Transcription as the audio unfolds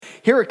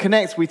Here at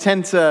Connect, we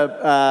tend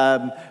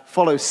to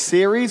follow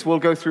series. We'll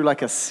go through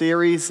like a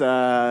series for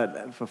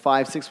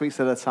 5-6 weeks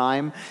at a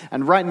time.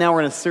 And right now we're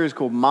in a series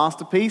called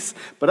Masterpiece.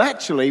 But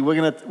actually, we're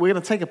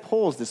gonna take a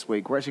pause this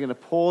week. We're actually going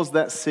to pause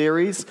that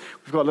series.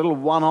 We've got a little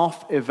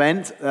one-off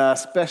event,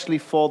 especially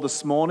for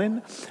this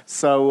morning.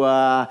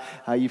 So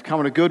you've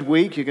come on a good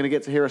week. You're going to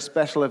get to hear a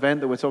special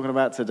event that we're talking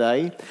about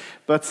today.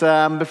 But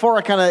before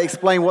I kind of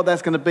explain what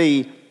that's going to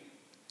be,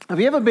 have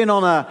you ever been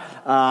on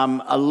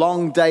a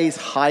long day's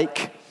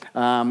hike?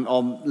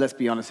 Let's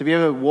be honest, have you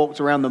ever walked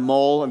around the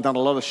mall and done a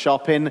lot of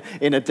shopping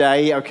in a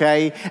day,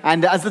 okay?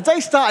 And as the day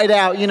started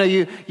out,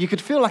 you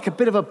could feel like a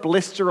bit of a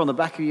blister on the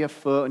back of your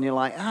foot, and you're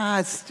like,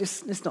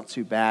 it's not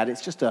too bad.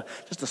 It's just a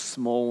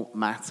small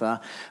matter.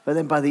 But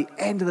then by the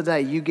end of the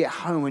day, you get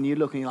home and you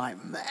look and you're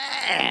like,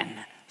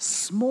 man,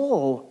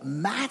 small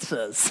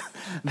matters.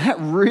 That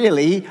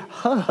really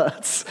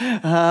hurts.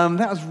 That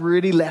has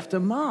really left a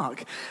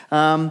mark.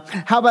 How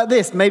about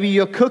this? Maybe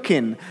you're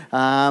cooking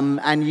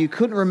and you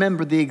couldn't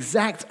remember the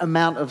exact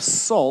amount of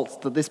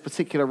salt that this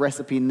particular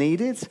recipe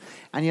needed.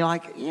 And you're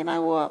like, you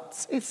know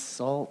what? It's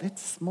salt.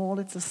 It's small.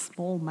 It's a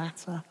small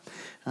matter.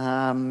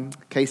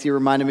 Casey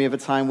reminded me of a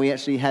time we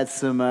actually had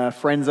some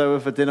friends over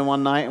for dinner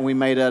one night and we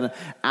made an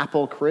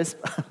apple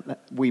crisp.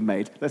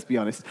 Let's be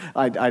honest,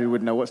 I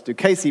wouldn't know what to do.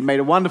 Casey made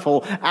a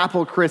wonderful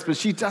apple crisp, and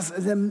she does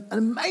an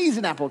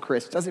amazing apple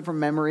crisp, does it from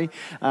memory.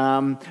 But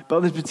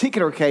on this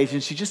particular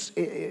occasion,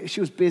 she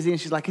was busy and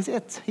she's like, is it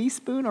a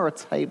teaspoon or a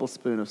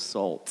tablespoon of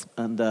salt?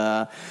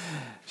 And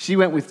she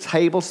went with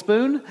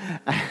tablespoon,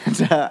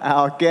 and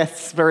our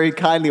guests very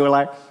kindly were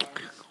like,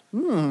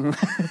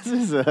 this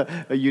is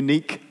a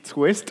unique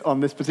twist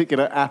on this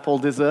particular apple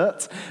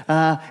dessert.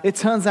 It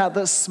turns out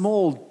that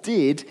small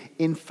did,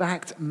 in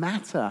fact,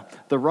 matter.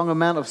 The wrong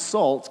amount of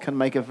salt can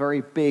make a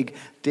very big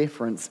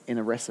difference in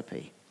a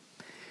recipe.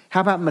 How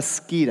about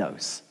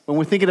mosquitoes? When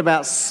we're thinking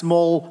about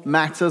small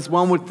matters,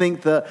 one would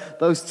think that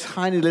those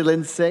tiny little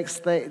insects,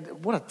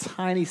 what a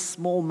tiny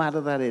small matter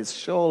that is.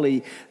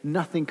 Surely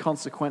nothing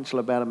consequential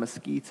about a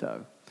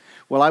mosquito.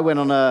 Well, I went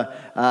on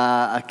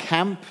a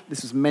camp,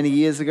 this was many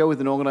years ago, with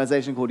an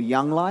organization called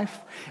Young Life,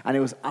 and it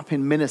was up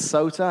in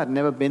Minnesota. I'd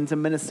never been to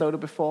Minnesota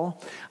before.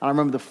 And I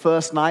remember the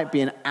first night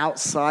being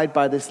outside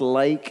by this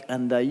lake,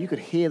 and you could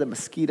hear the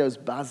mosquitoes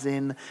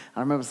buzzing. I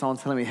remember someone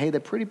telling me, hey, they're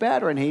pretty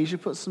bad around here. You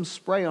should put some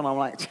spray on. I'm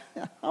like,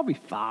 I'll be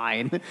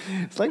fine.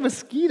 It's like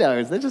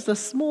mosquitoes. They're just a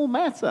small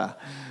matter.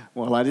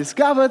 Well, I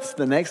discovered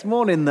the next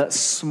morning that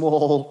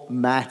small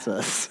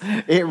matters.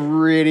 It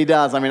really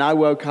does. I mean, I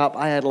woke up,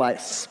 I had like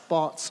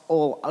spots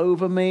all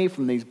over me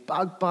from these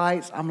bug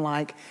bites. I'm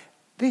like,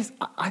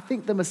 I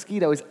think the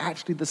mosquito is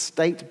actually the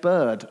state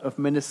bird of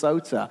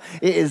Minnesota.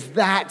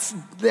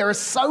 There are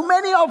so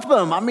many of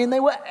them. I mean, they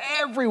were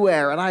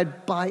everywhere, and I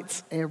had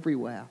bites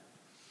everywhere.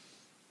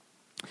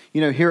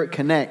 Here at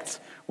Connect,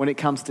 when it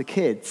comes to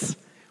kids,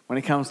 when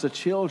it comes to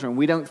children,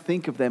 we don't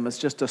think of them as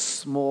just a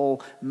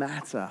small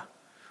matter.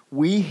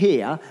 We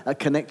here at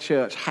Connect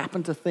Church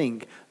happen to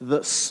think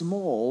that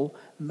small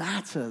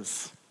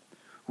matters.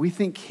 We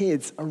think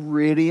kids are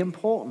really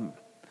important.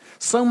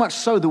 So much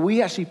so that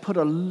we actually put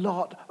a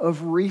lot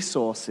of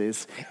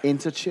resources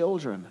into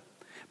children,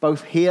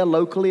 both here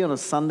locally on a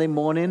Sunday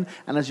morning,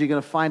 and as you're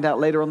going to find out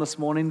later on this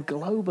morning,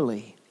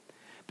 globally.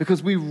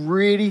 Because we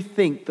really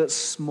think that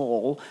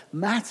small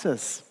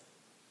matters.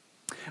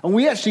 And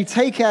we actually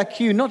take our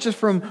cue not just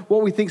from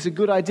what we think is a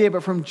good idea,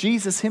 but from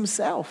Jesus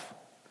himself.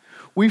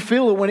 We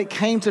feel that when it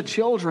came to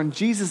children,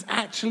 Jesus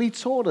actually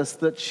taught us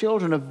that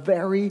children are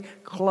very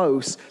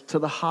close to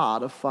the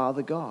heart of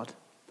Father God.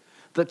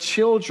 That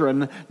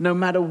children, no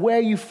matter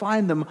where you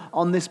find them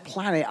on this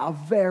planet, are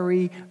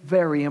very,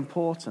 very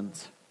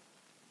important.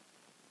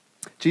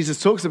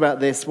 Jesus talks about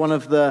this. One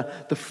of the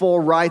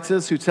four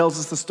writers who tells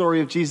us the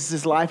story of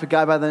Jesus' life, a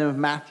guy by the name of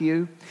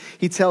Matthew,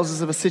 he tells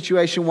us of a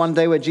situation one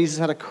day where Jesus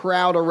had a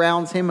crowd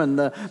around him, and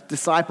the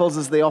disciples,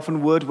 as they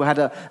often would, had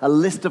a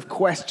list of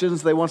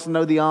questions they wanted to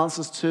know the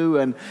answers to.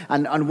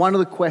 And one of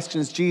the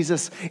questions,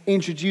 Jesus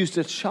introduced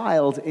a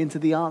child into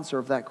the answer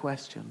of that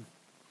question.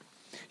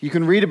 You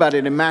can read about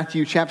it in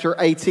Matthew chapter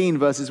 18,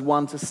 verses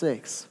 1 to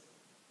 6.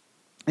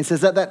 It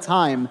says, at that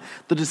time,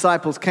 the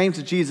disciples came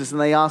to Jesus and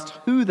they asked,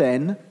 who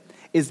then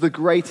is the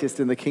greatest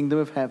in the kingdom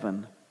of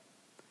heaven?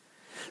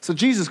 So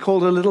Jesus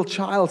called a little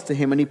child to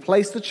him, and he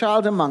placed the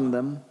child among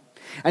them.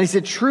 And he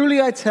said,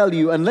 truly I tell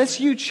you, unless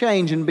you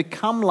change and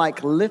become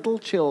like little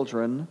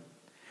children,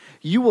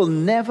 you will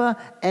never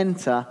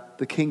enter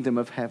the kingdom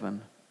of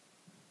heaven.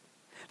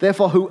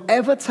 Therefore,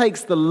 whoever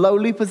takes the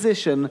lowly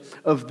position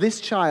of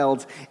this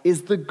child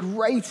is the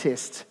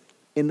greatest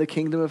in the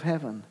kingdom of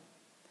heaven.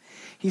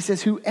 He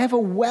says, whoever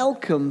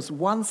welcomes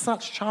one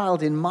such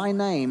child in my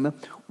name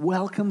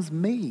welcomes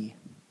me.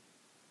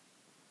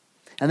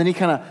 And then he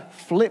kind of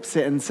flips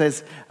it and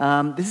says,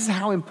 this is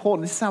how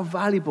important, this is how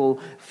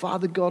valuable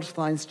Father God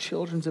finds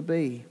children to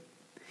be.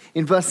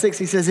 In verse 6,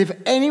 he says, if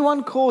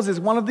anyone causes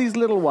one of these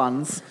little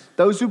ones,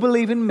 those who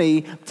believe in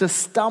me, to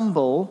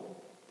stumble,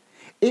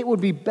 it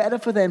would be better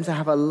for them to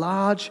have a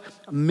large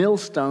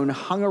millstone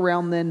hung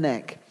around their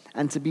neck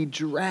and to be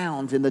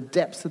drowned in the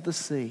depths of the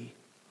sea.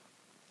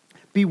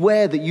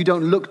 Beware that you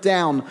don't look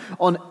down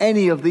on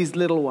any of these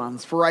little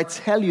ones, for I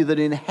tell you that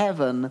in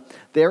heaven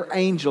their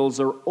angels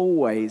are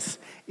always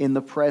in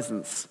the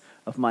presence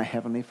of my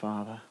heavenly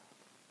Father.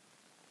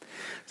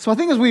 So I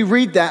think as we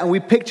read that and we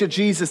picture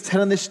Jesus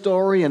telling this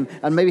story and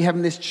maybe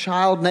having this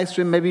child next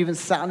to him, maybe even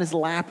sat on his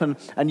lap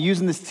and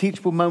using this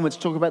teachable moment to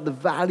talk about the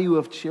value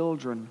of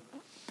children.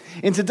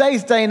 In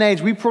today's day and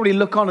age, we probably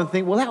look on and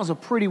think, well, that was a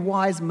pretty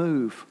wise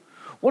move.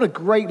 What a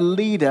great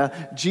leader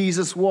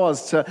Jesus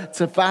was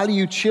to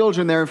value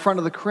children there in front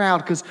of the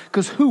crowd,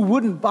 because who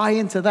wouldn't buy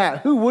into that?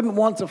 Who wouldn't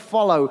want to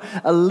follow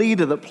a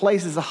leader that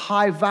places a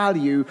high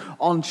value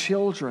on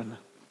children?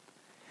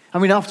 I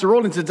mean, after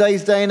all, in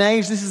today's day and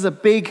age, this is a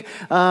big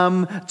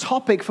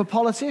topic for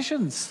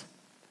politicians.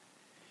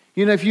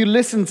 You know, if you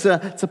listen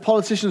to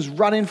politicians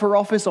running for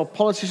office or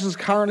politicians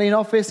currently in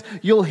office,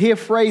 you'll hear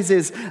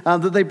phrases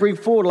that they bring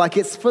forward like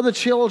it's for the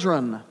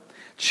children.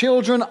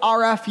 Children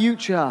are our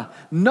future.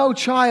 No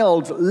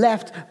child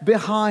left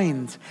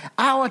behind.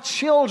 Our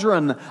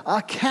children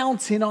are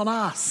counting on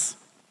us.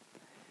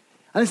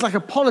 And it's like a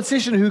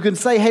politician who can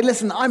say, hey,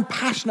 listen, I'm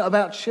passionate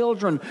about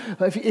children.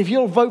 If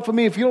you'll vote for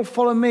me, if you'll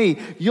follow me,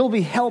 you'll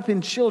be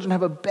helping children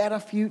have a better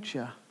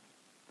future.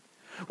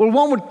 Well,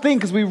 one would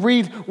think as we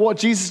read what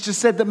Jesus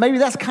just said that maybe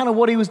that's kind of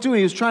what he was doing.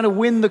 He was trying to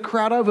win the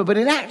crowd over. But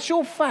in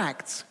actual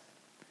fact,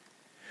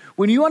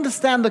 when you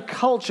understand the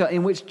culture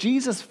in which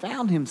Jesus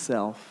found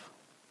himself,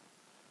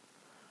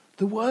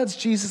 the words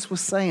Jesus was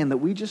saying that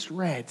we just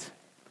read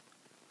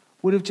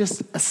would have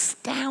just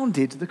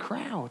astounded the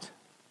crowd.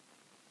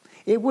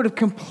 It would have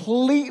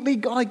completely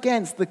gone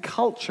against the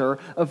culture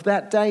of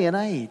that day and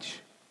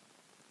age.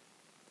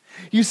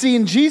 You see,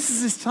 in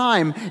Jesus'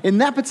 time, in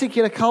that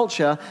particular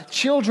culture,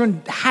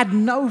 children had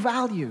no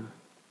value.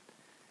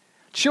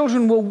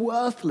 Children were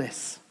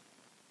worthless.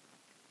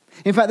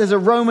 In fact, there's a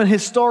Roman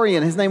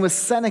historian, his name was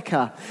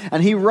Seneca,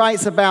 and he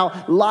writes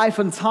about life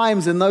and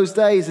times in those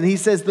days, and he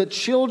says that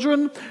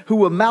children who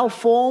were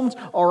malformed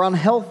or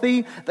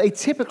unhealthy, they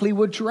typically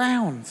were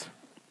drowned.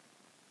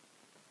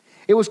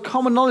 It was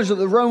common knowledge that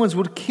the Romans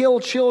would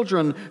kill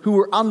children who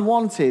were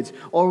unwanted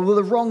or were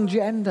the wrong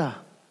gender.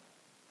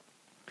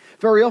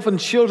 Very often,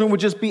 children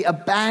would just be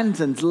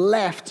abandoned,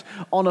 left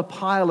on a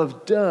pile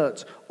of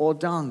dirt or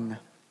dung.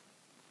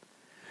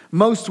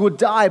 Most would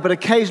die, but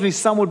occasionally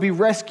some would be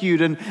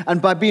rescued,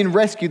 and by being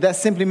rescued, that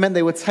simply meant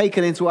they were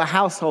taken into a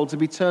household to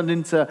be turned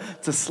into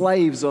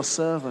slaves or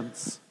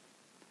servants.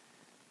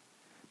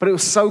 But it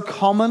was so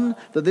common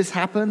that this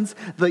happened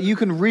that you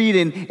can read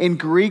in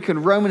Greek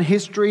and Roman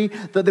history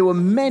that there were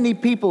many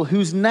people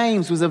whose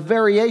names was a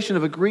variation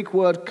of a Greek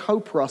word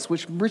kopros,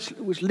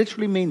 which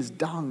literally means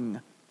dung.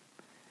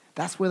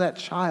 That's where that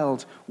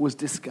child was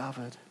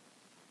discovered.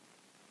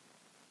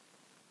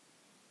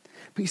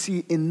 But you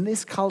see, in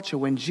this culture,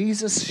 when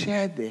Jesus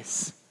shared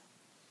this,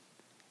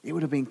 it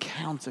would have been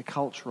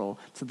countercultural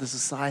to the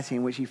society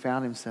in which he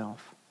found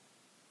himself.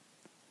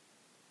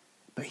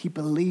 But he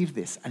believed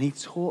this and he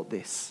taught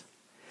this.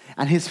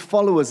 And his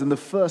followers in the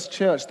first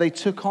church, they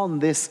took on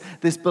this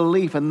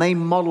belief and they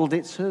modeled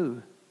it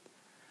too.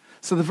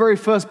 So the very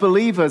first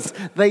believers,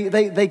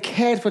 they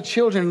cared for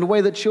children in a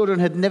way that children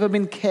had never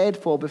been cared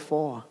for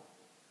before.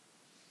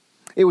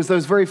 It was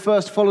those very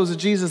first followers of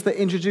Jesus that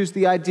introduced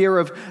the idea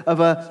of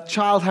a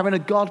child having a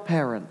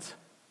godparent.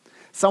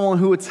 Someone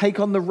who would take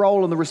on the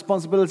role and the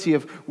responsibility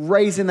of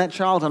raising that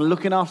child and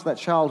looking after that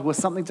child were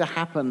something to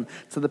happen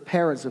to the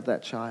parents of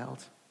that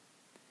child.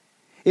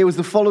 It was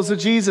the followers of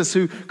Jesus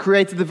who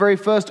created the very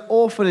first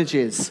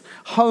orphanages,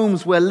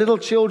 homes where little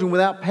children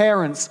without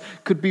parents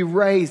could be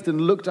raised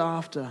and looked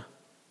after.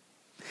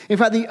 In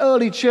fact, the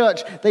early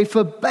church, they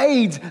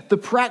forbade the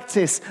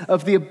practice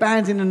of the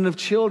abandoning of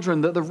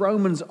children that the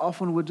Romans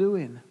often were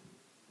doing.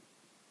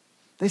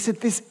 They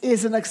said, this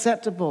isn't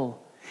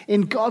acceptable.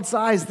 In God's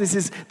eyes, this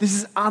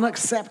is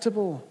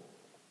unacceptable.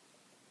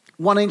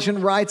 One ancient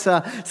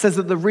writer says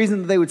that the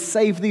reason that they would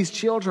save these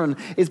children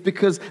is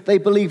because they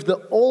believed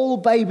that all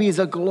babies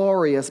are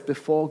glorious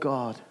before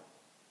God.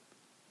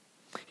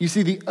 You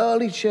see, the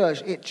early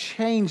church, it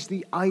changed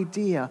the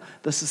idea,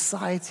 the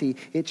society,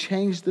 it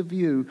changed the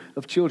view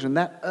of children.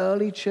 That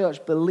early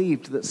church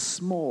believed that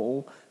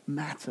small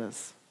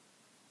matters.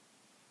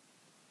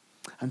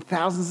 And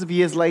thousands of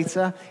years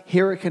later,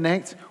 here at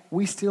Connect,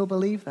 we still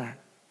believe that.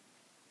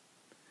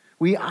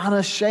 We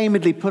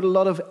unashamedly put a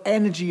lot of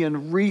energy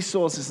and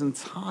resources and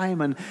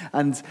time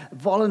and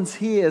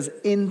volunteers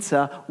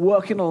into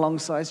working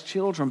alongside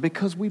children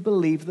because we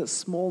believe that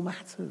small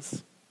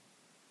matters.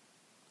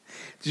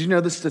 Did you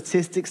know the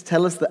statistics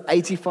tell us that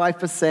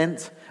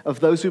 85% of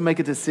those who make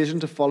a decision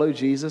to follow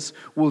Jesus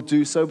will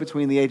do so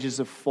between the ages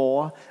of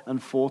 4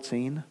 and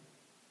 14?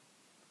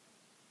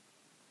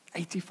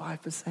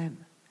 85%.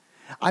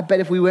 I bet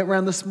if we went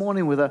around this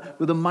morning with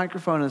a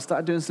microphone and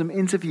started doing some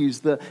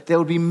interviews, that there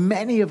would be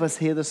many of us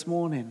here this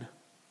morning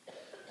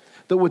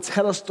that would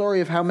tell a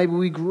story of how maybe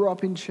we grew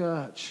up in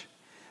church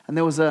and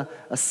there was a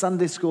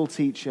Sunday school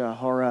teacher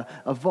or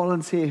a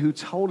volunteer who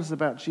told us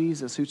about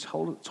Jesus, who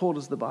taught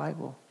us the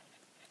Bible.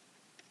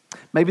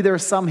 Maybe there are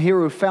some here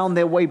who found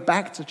their way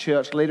back to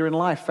church later in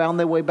life, found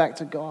their way back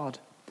to God.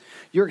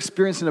 You're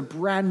experiencing a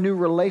brand new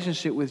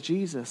relationship with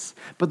Jesus.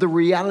 But the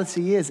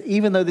reality is,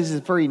 even though this is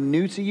very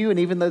new to you, and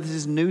even though this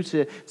is new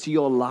to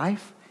your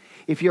life,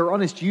 if you're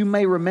honest, you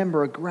may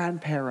remember a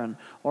grandparent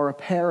or a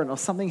parent or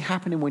something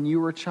happening when you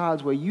were a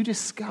child where you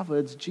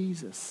discovered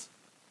Jesus.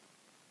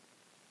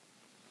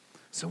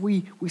 So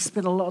we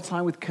spend a lot of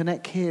time with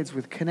Connect Kids,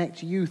 with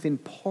Connect Youth, in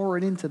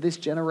pouring into this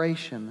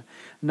generation,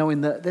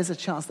 knowing that there's a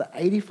chance that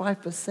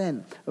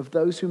 85% of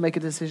those who make a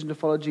decision to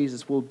follow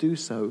Jesus will do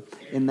so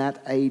in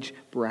that age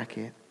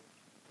bracket.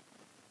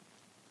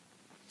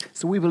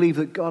 So we believe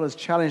that God has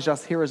challenged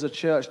us here as a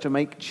church to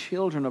make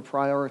children a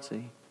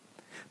priority,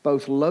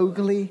 both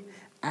locally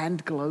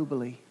and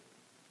globally.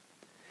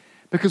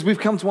 Because we've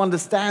come to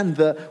understand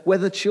that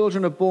whether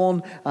children are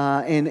born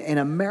in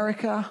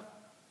America,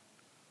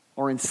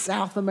 or in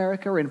South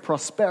America, in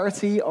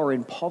prosperity or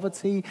in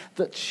poverty,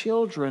 that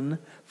children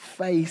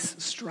face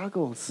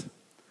struggles,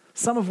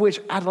 some of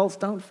which adults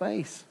don't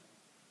face.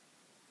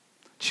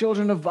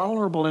 Children are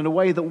vulnerable in a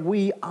way that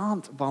we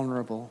aren't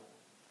vulnerable.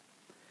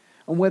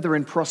 And whether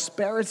in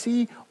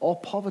prosperity or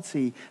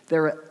poverty,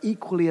 there are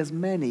equally as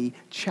many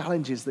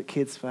challenges that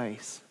kids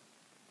face.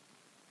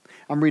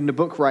 I'm reading a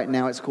book right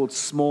now, it's called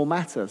Small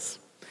Matters.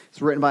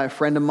 It's written by a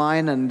friend of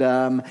mine,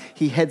 and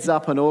he heads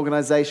up an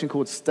organization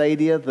called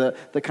Stadia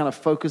that kind of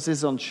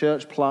focuses on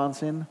church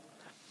planting.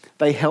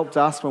 They helped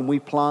us when we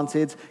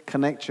planted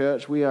Connect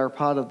Church. We are a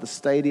part of the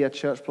Stadia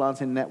Church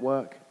Planting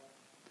Network.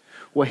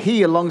 Well,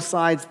 he,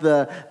 alongside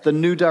the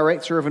new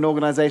director of an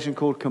organization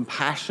called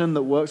Compassion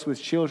that works with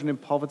children in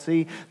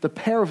poverty, the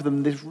pair of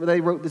them,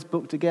 they wrote this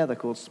book together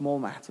called Small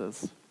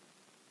Matters.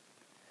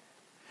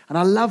 And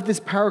I love this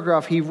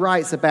paragraph he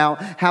writes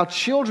about how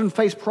children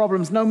face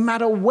problems no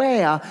matter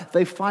where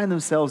they find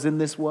themselves in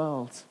this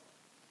world.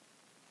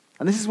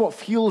 And this is what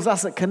fuels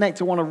us at Connect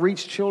to want to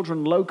reach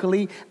children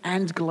locally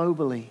and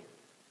globally.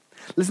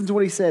 Listen to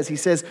what he says. He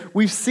says,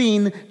 we've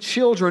seen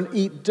children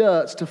eat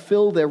dirt to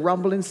fill their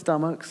rumbling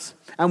stomachs,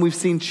 and we've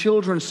seen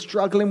children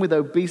struggling with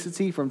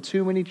obesity from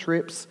too many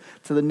trips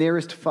to the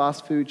nearest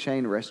fast food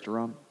chain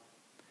restaurant.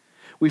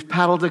 We've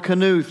paddled a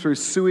canoe through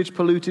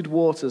sewage-polluted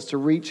waters to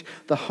reach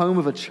the home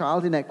of a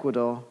child in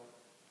Ecuador.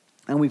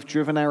 And we've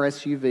driven our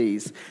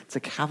SUVs to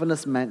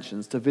cavernous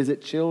mansions to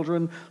visit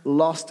children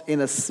lost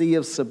in a sea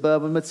of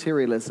suburban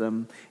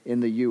materialism in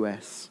the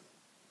US.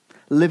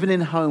 Living in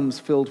homes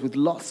filled with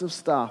lots of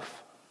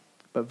stuff,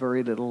 but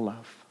very little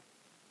love.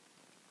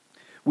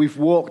 We've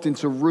walked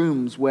into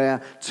rooms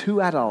where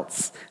 2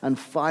 adults and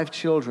 5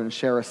 children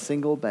share a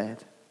single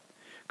bed,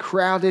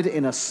 crowded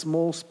in a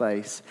small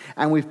space,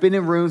 and we've been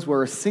in rooms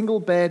where a single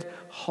bed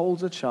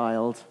holds a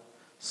child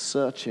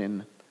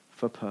searching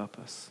for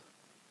purpose.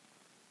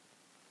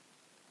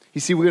 You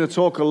see, we're going to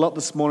talk a lot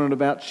this morning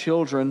about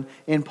children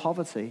in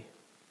poverty.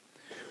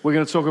 We're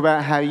going to talk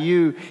about how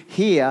you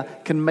here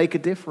can make a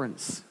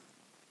difference.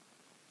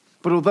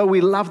 But although we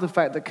love the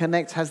fact that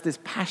Connect has this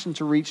passion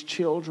to reach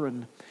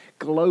children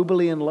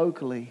globally and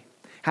locally,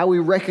 how we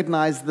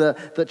recognize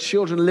that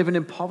children living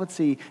in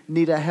poverty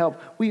need our help,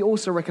 we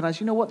also recognize,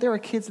 you know what, there are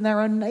kids in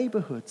our own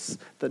neighborhoods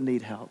that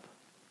need help.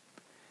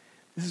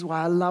 This is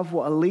why I love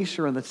what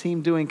Alicia and the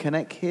team do in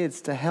Connect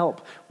Kids to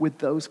help with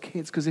those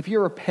kids. Because if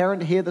you're a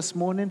parent here this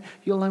morning,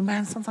 you'll know,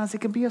 man, sometimes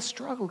it can be a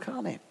struggle,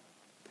 can't it?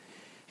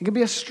 It can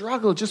be a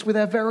struggle just with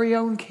our very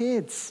own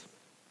kids.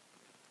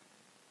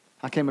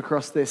 I came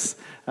across this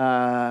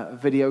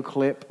video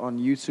clip on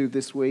YouTube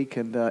this week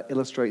and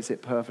illustrates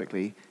it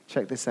perfectly.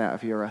 Check this out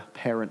if you're a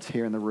parent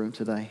here in the room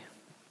today.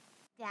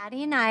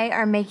 Daddy and I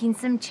are making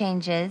some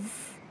changes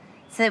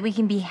so that we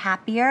can be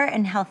happier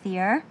and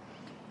healthier.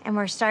 And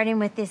we're starting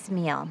with this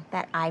meal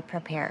that I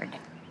prepared.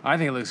 I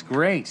think it looks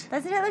great.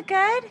 Doesn't it look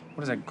good?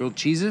 What is that, grilled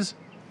cheeses?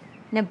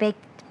 No,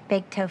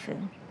 baked tofu.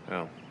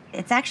 Oh.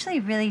 It's actually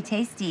really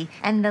tasty.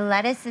 And the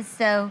lettuce is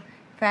so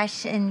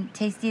fresh and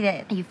tasty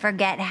that you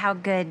forget how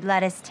good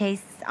lettuce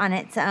tastes on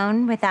its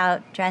own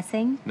without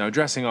dressing. No,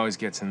 dressing always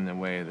gets in the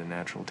way of the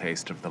natural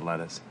taste of the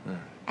lettuce.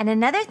 And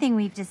another thing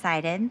we've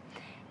decided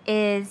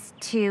is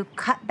to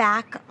cut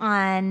back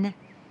on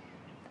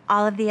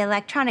all of the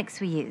electronics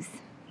we use.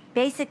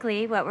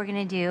 Basically, what we're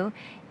going to do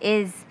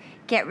is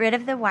get rid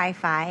of the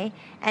Wi-Fi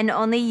and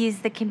only use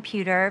the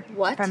computer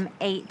from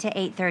 8 to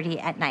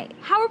 8:30 at night.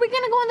 How are we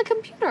going to go on the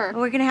computer?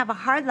 We're going to have a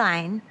hard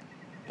line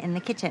in the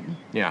kitchen.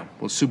 Yeah,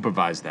 we'll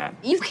supervise that.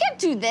 You can't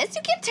do this.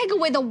 You can't take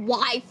away the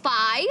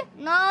Wi-Fi.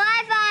 No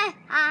Wi-Fi.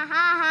 Ha ha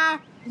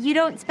ha. You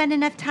don't spend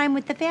enough time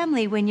with the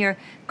family when you're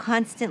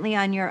constantly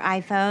on your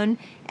iPhone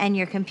and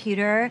your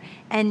computer.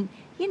 And,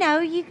 you know,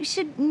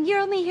 you're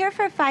only here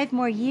for 5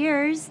 more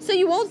years. So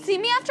you won't see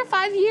me after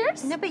 5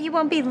 years? No, but you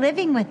won't be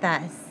living with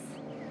us.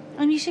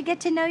 And you should get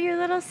to know your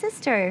little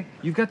sister.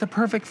 You've got the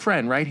perfect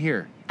friend right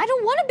here. I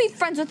don't want to be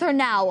friends with her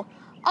now.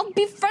 I'll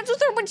be friends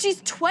with her when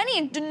she's 20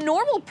 and a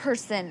normal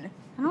person.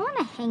 I don't want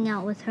to hang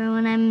out with her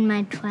when I'm in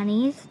my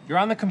 20s. You're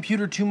on the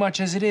computer too much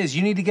as it is.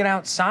 You need to get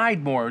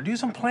outside more. Do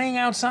some playing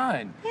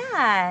outside.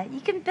 Yeah, you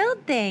can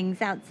build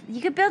things out.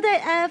 You could build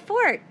a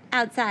fort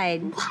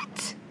outside.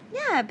 What?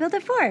 Yeah, build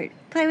a fort.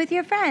 Play with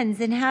your friends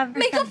and have...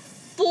 Make a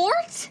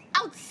fort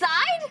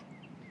outside?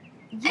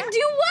 Yeah. And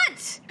do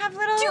what? Have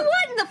little... Do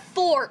what in the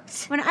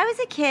fort? When I was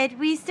a kid,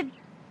 we used to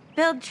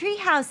build tree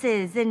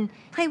houses and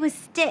play with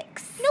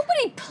sticks.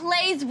 Nobody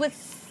plays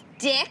with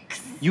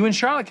sticks. You and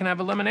Charlotte can have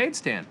a lemonade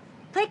stand.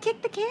 Play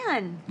kick the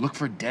can. Look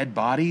for dead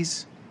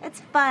bodies. That's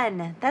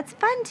fun. That's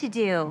fun to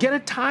do. Get a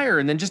tire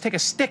and then just take a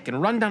stick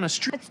and run down a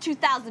street. It's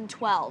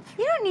 2012.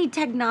 You don't need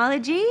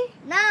technology.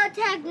 No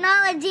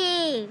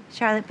technology.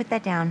 Charlotte, put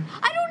that down.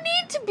 I don't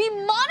need to be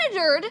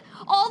monitored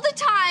all the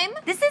time.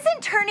 This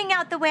isn't turning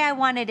out the way I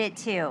wanted it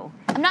to.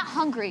 I'm not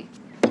hungry.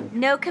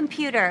 No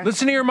computer.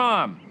 Listen to your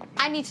mom.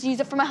 I need to use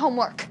it for my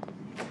homework.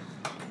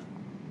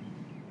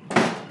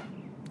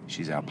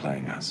 She's out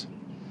playing us.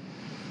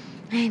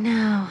 I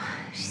know.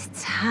 She's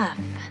tough.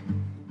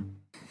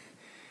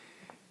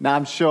 Now,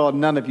 I'm sure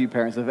none of you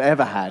parents have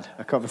ever had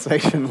a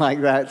conversation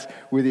like that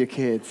with your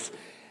kids.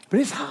 But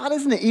it's hard,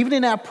 isn't it? Even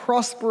in our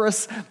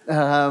prosperous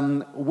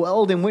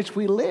world in which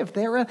we live,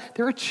 there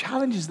are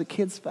challenges that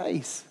kids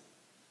face.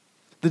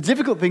 The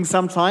difficult thing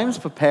sometimes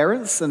for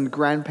parents and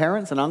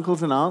grandparents and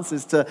uncles and aunts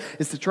is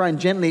to try and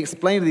gently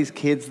explain to these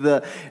kids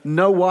that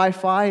no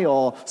Wi-Fi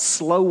or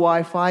slow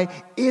Wi-Fi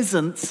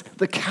isn't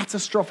the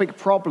catastrophic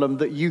problem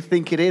that you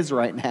think it is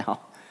right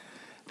now.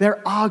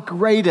 There are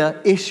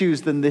greater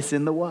issues than this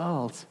in the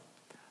world.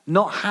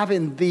 Not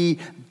having the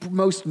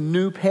most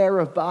new pair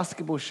of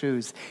basketball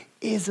shoes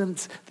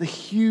isn't the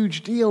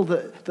huge deal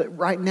that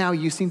right now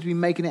you seem to be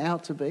making it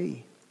out to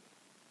be.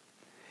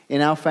 In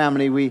our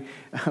family, we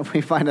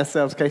find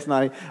ourselves, Case and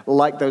I,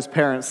 like those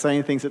parents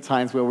saying things at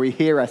times where we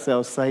hear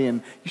ourselves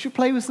saying, you should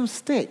play with some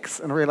sticks,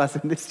 and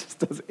realizing this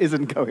just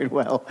isn't going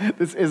well.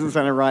 This isn't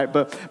sounding right.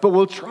 But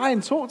we'll try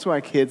and talk to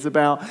our kids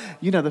about,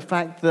 the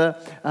fact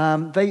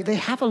that they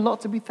have a lot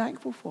to be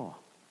thankful for.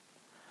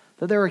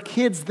 That there are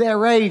kids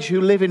their age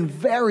who live in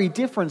very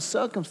different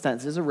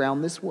circumstances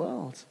around this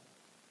world.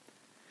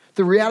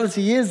 The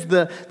reality is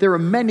that there are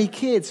many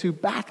kids who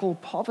battle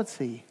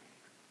poverty,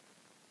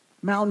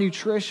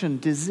 malnutrition,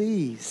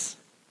 disease.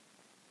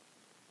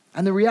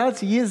 And the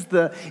reality is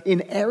that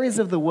in areas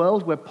of the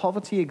world where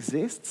poverty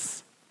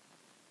exists,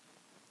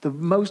 the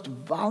most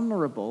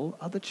vulnerable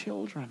are the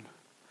children.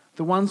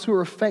 The ones who are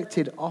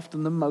affected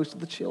often the most are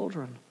the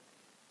children.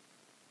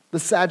 The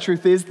sad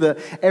truth is that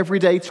every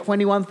day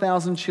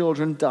 21,000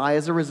 children die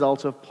as a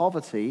result of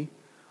poverty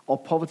or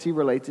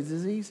poverty-related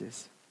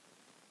diseases.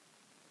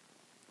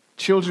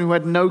 Children who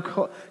had no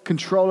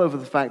control over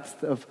the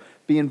fact of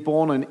being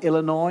born in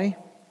Illinois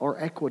or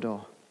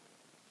Ecuador.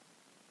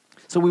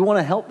 So we want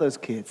to help those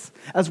kids,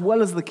 as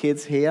well as the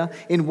kids here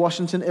in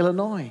Washington,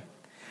 Illinois,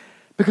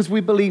 because we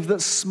believe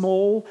that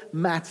small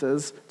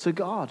matters to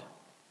God.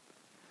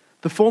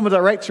 The former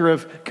director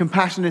of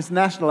Compassion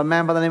International, a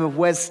man by the name of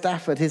Wes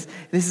Stafford, this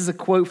is a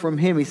quote from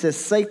him. He says,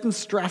 Satan's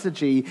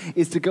strategy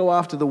is to go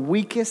after the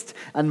weakest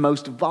and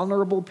most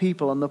vulnerable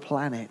people on the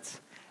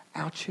planet,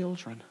 our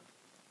children.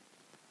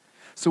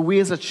 So we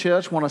as a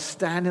church want to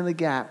stand in the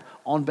gap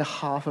on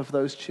behalf of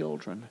those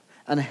children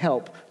and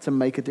help to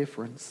make a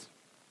difference.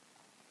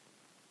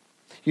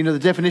 The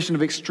definition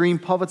of extreme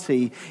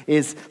poverty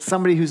is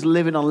somebody who's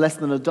living on less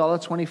than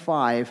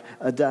 $1.25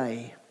 a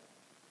day.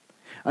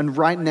 And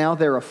right now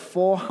there are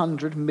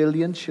 400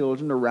 million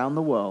children around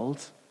the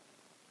world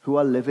who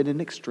are living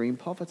in extreme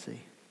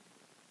poverty.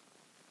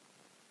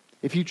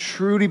 If you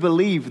truly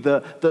believe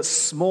that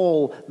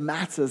small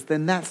matters,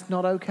 then that's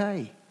not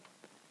okay.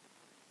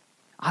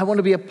 I want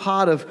to be a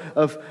part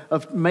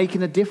of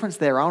making a difference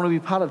there. I want to be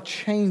part of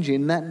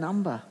changing that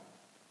number.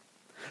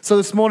 So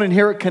this morning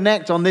here at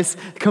Connect on this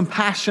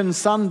Compassion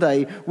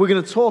Sunday, we're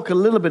going to talk a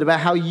little bit about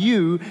how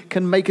you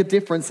can make a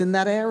difference in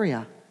that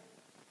area.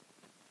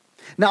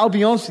 Now, I'll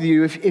be honest with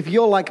you, if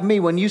you're like me,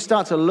 when you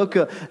start to look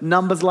at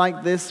numbers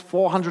like this,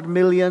 400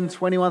 million,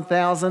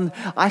 21,000,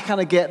 I kind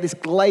of get this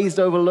glazed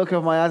over look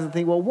over my eyes and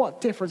think, well,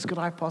 what difference could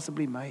I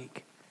possibly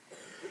make?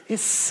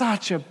 It's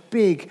such a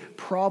big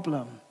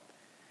problem.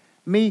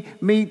 Me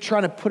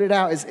trying to put it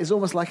out is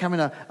almost like having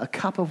a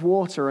cup of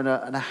water and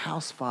a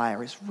house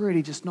fire. It's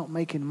really just not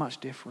making much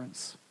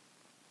difference.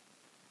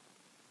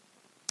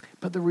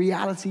 But the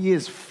reality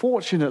is,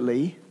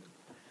 fortunately,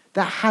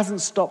 that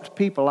hasn't stopped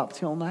people up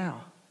till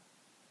now.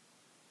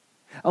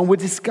 And we're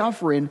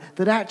discovering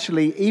that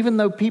actually, even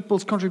though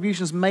people's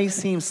contributions may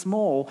seem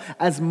small,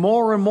 as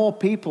more and more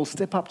people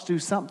step up to do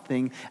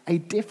something, a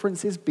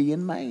difference is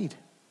being made.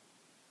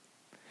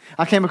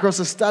 I came across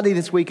a study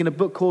this week in a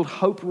book called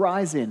Hope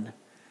Rising,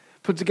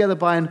 put together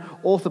by an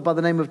author by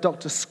the name of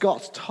Dr.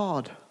 Scott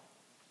Todd.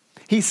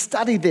 He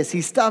studied this.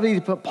 He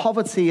studied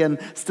poverty and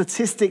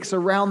statistics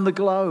around the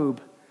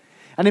globe.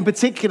 And in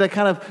particular,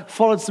 kind of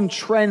followed some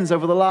trends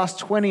over the last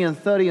 20 and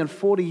 30 and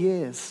 40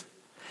 years.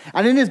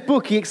 And in his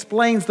book, he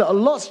explains that a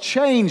lot's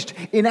changed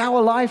in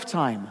our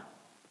lifetime.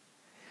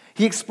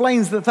 He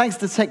explains that thanks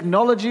to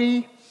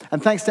technology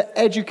and thanks to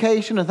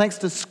education and thanks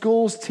to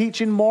schools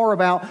teaching more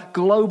about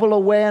global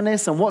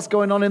awareness and what's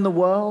going on in the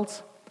world,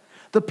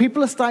 that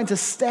people are starting to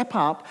step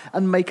up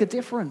and make a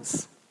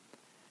difference.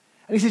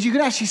 And he says you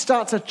can actually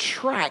start to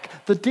track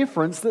the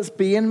difference that's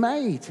being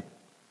made.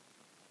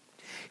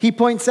 He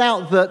points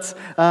out that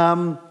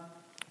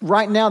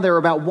right now there are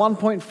about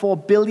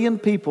 1.4 billion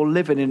people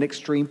living in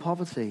extreme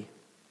poverty.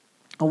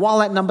 And while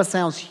that number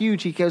sounds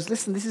huge, he goes,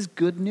 listen, this is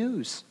good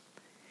news.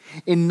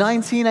 In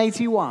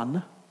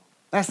 1981,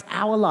 that's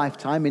our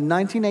lifetime, in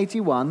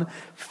 1981,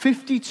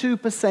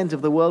 52%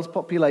 of the world's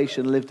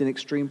population lived in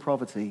extreme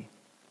poverty.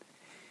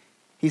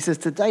 He says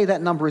today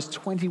that number is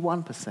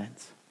 21%.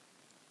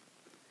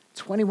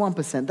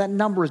 21%. That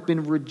number has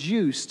been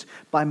reduced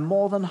by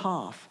more than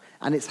half,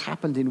 and it's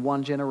happened in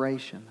one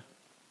generation.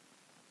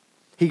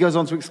 He goes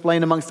on to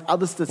explain, amongst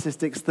other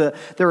statistics, that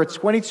there are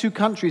 22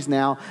 countries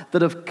now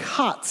that have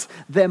cut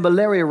their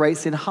malaria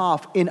rates in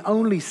half in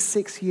only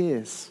 6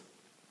 years.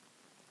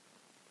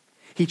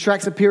 He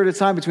tracks a period of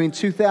time between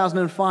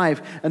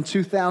 2005 and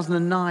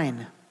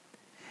 2009.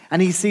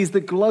 And he sees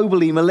that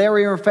globally,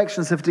 malaria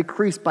infections have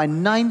decreased by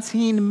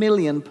 19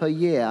 million per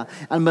year,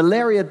 and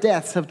malaria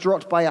deaths have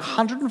dropped by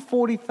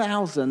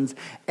 140,000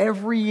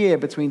 every year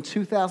between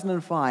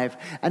 2005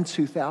 and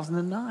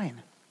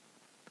 2009.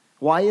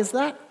 Why is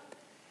that?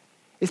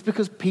 It's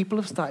because people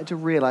have started to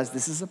realize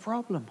this is a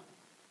problem.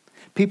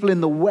 People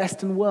in the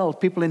Western world,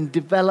 people in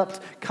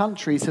developed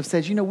countries have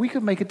said, we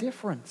could make a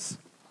difference.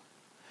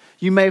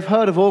 You may have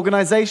heard of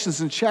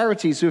organizations and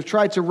charities who have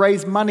tried to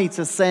raise money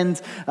to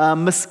send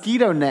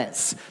mosquito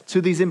nets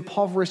to these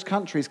impoverished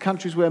countries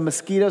where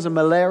mosquitoes and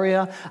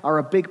malaria are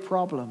a big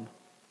problem.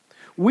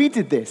 We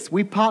did this.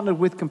 We partnered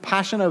with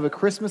Compassion over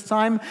Christmas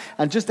time,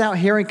 and just out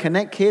here in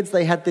Connect Kids,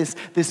 they had this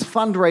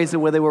fundraiser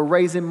where they were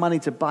raising money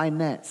to buy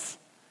nets.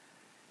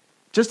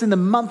 Just in the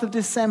month of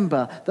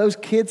December, those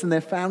kids and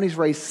their families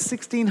raised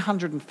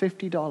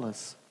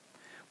 $1,650.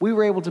 We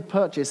were able to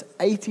purchase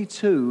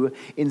 82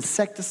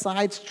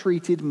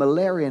 insecticides-treated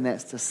malaria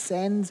nets to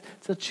send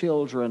to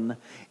children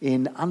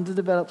in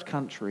underdeveloped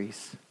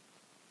countries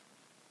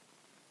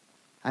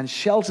and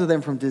shelter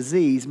them from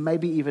disease,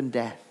 maybe even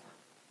death.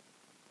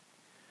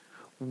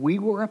 We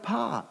were a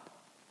part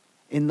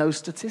in those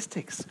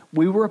statistics.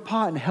 We were a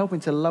part in helping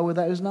to lower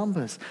those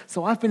numbers.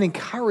 So I've been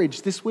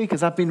encouraged this week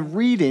as I've been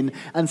reading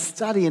and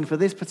studying for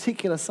this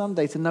particular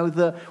Sunday to know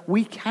that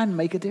we can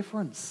make a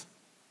difference.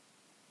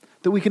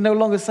 That we can no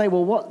longer say,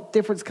 well, what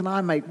difference can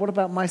I make? What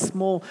about my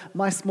small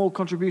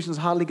contribution is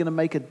hardly going to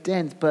make a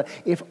dent. But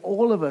if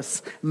all of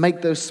us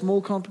make those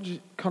small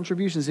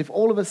contributions, if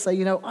all of us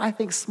say, I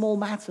think small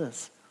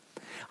matters.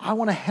 I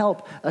want to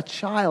help a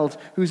child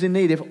who's in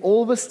need. If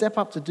all of us step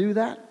up to do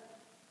that,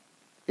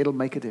 it'll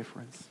make a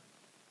difference.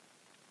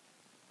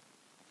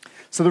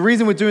 So the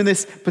reason we're doing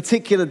this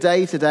particular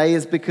day today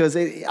is because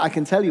I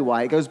can tell you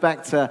why. It goes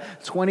back to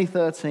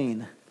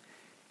 2013.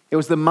 It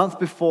was the month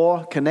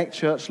before Connect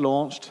Church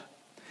launched.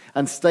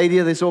 And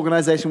Stadia, this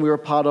organization we were a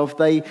part of,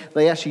 they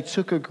actually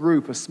took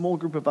a small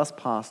group of us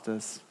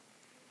pastors,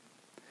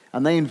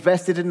 and they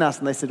invested in us,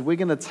 and they said, we're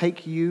going to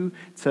take you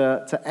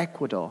to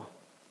Ecuador.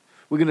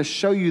 We're going to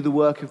show you the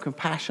work of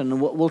compassion.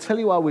 And we'll tell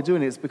you why we're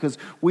doing it. It's because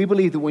we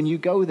believe that when you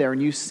go there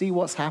and you see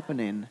what's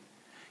happening,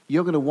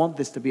 you're going to want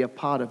this to be a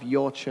part of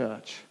your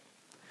church.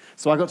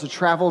 So I got to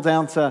travel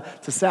down to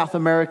South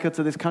America,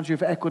 to this country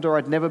of Ecuador.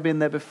 I'd never been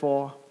there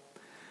before.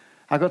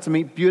 I got to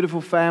meet beautiful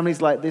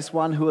families like this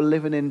one who are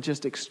living in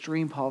just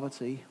extreme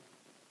poverty.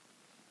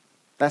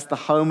 That's the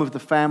home of the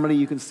family.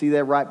 You can see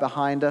there right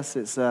behind us.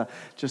 It's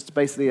just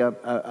basically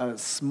a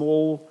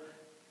small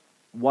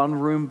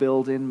one-room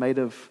building made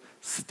of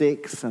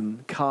sticks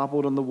and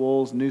cardboard on the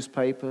walls,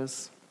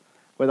 newspapers,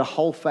 where the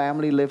whole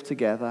family lived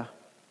together.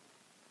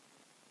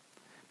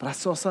 But I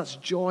saw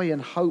such joy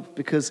and hope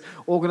because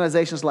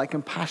organizations like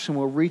Compassion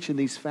were reaching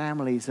these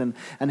families and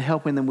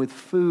helping them with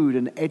food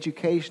and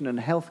education and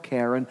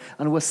healthcare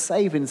and were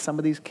saving some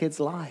of these kids'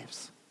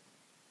 lives.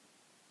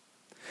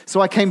 So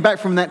I came back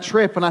from that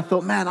trip and I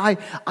thought, man,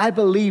 I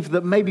believe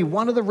that maybe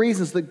one of the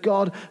reasons that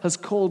God has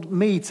called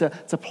me to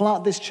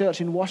plant this church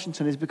in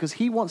Washington is because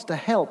he wants to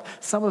help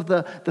some of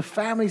the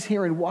families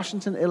here in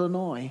Washington,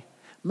 Illinois,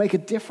 make a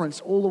difference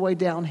all the way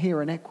down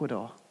here in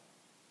Ecuador.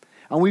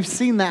 And we've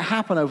seen that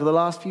happen over the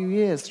last few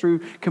years. Through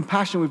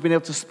Compassion, we've been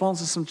able to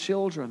sponsor some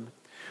children.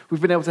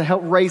 We've been able to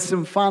help raise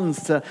some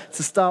funds to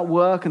start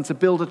work and to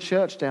build a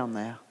church down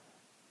there.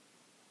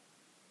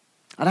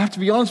 And I have to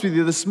be honest with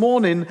you, this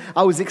morning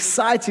I was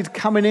excited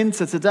coming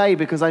into today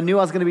because I knew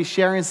I was going to be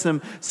sharing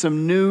some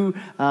new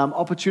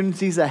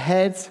opportunities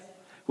ahead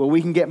where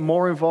we can get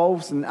more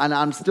involved, and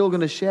I'm still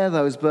going to share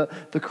those,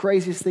 but the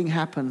craziest thing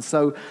happened.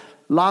 So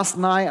last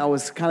night I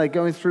was kind of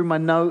going through my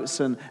notes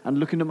and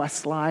looking at my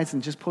slides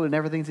and just pulling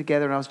everything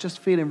together, and I was just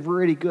feeling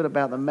really good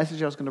about the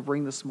message I was going to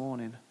bring this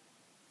morning.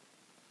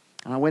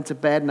 And I went to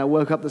bed and I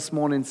woke up this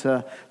morning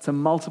to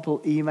multiple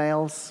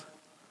emails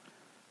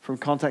from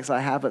contacts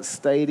I have at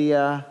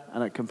Stadia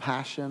and at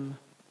Compassion,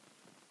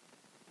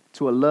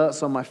 to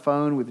alerts on my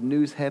phone with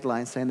news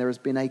headlines saying there has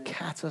been a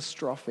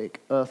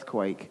catastrophic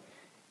earthquake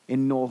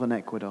in northern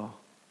Ecuador.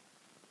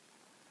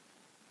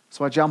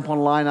 So I jump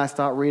online, I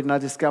start reading, I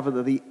discover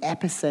that the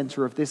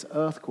epicenter of this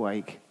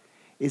earthquake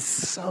is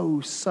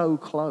so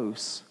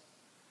close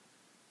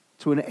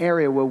to an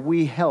area where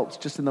we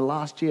helped just in the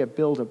last year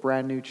build a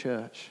brand new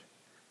church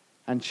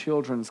and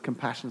children's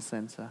compassion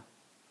center.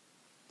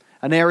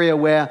 An area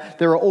where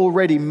there are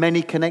already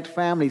many Connect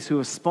families who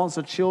have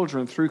sponsored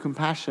children through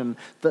compassion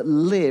that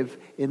live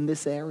in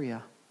this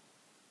area.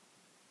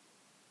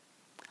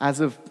 As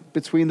of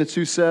between the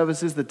two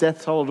services, the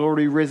death toll had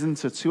already risen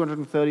to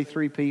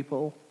 233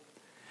 people.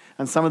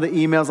 And some of the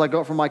emails I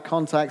got from my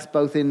contacts,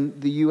 both in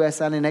the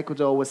US and in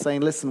Ecuador, were saying,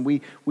 listen,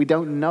 we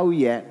don't know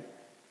yet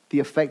the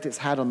effect it's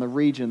had on the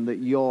region that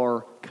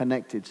you're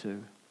connected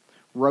to.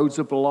 Roads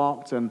are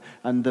blocked, and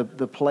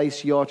the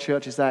place your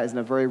church is at is in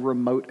a very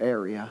remote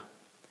area.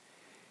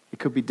 It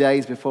could be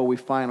days before we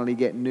finally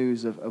get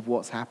news of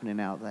what's happening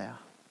out there.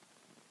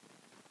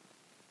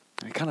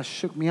 And it kind of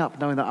shook me up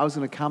knowing that I was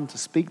going to come to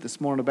speak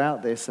this morning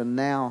about this, and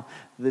now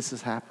this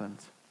has happened.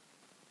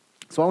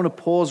 So I want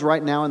to pause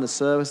right now in the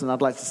service, and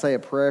I'd like to say a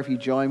prayer. If you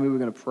join me, we're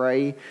going to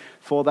pray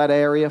for that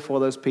area, for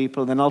those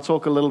people, and then I'll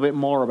talk a little bit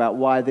more about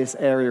why this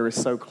area is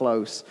so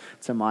close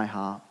to my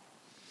heart.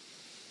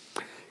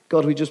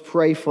 God, we just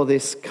pray for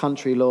this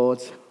country,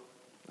 Lord.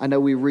 I know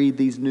we read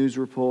these news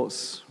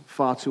reports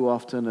far too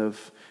often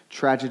of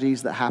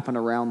tragedies that happen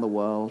around the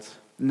world,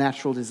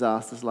 natural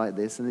disasters like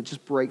this, and it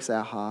just breaks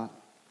our heart.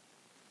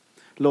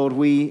 Lord,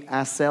 we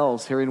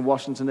ourselves here in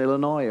Washington,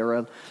 Illinois, are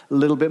a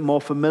little bit more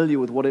familiar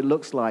with what it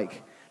looks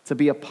like to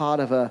be a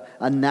part of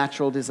a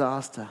natural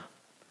disaster.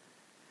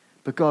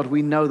 But God,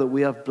 we know that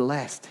we are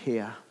blessed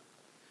here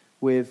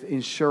with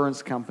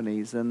insurance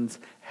companies and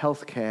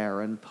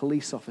healthcare and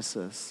police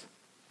officers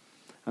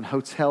and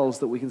hotels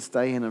that we can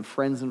stay in and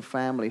friends and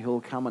family who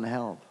will come and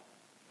help.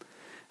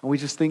 And we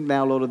just think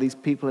now, Lord, of these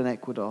people in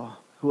Ecuador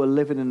who are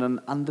living in an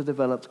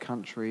underdeveloped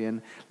country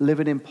and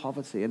living in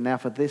poverty, and now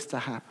for this to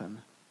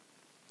happen.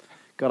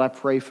 God, I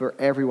pray for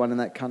everyone in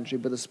that country,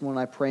 but this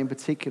morning I pray in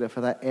particular for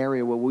that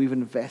area where we've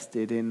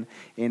invested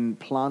in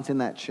planting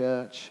that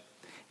church,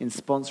 in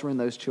sponsoring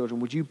those children.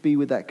 Would you be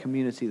with that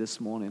community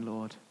this morning,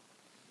 Lord?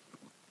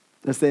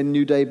 As their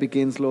new day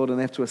begins, Lord, and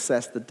they have to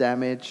assess the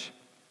damage,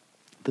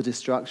 the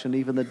destruction,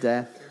 even the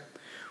death,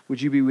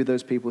 would you be with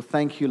those people?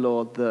 Thank you,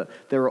 Lord, that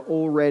there are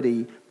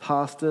already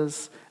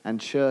pastors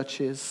and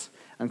churches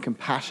and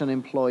compassion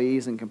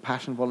employees and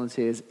compassion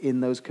volunteers in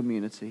those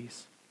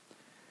communities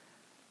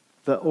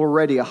that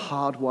already are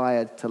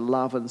hardwired to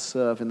love and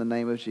serve in the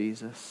name of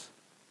Jesus.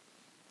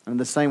 And in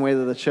the same way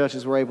that the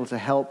churches were able to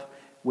help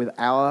with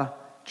our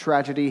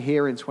tragedy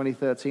here in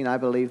 2013, I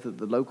believe that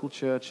the local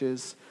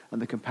churches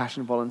and the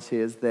compassion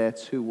volunteers there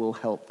too will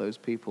help those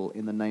people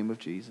in the name of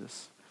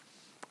Jesus.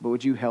 But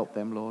would you help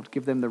them, Lord?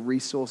 Give them the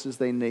resources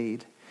they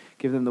need.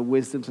 Give them the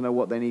wisdom to know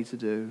what they need to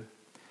do.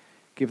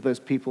 Give those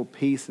people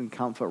peace and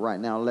comfort right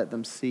now. Let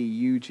them see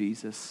you,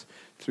 Jesus,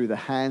 through the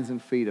hands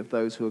and feet of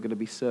those who are going to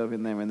be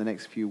serving them in the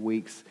next few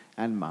weeks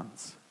and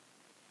months.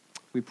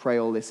 We pray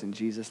all this in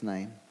Jesus'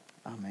 name.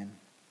 Amen.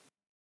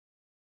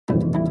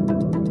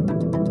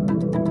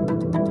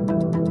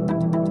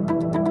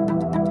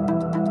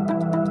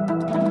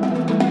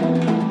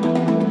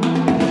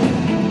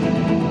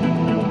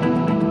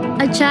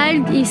 A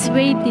child is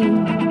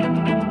waiting.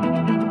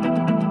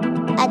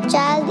 A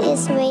child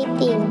is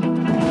waiting.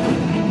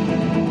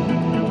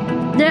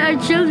 There are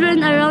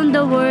children around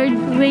the world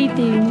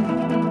waiting.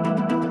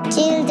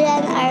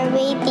 Children are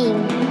waiting.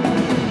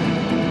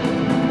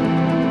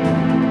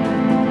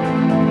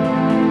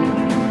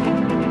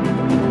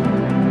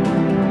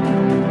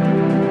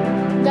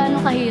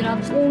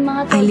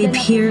 I live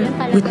here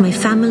with my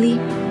family,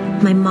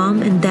 my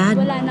mom and dad,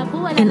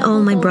 and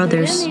all my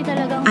brothers.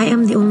 I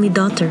am the only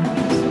daughter.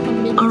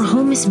 Our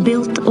home is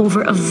built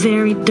over a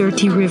very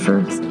dirty river,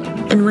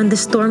 and when the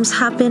storms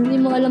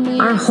happen,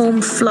 our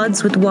home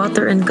floods with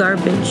water and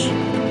garbage.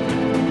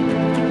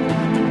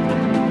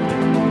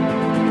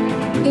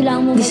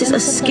 This is a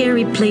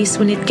scary place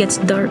when it gets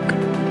dark.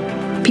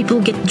 People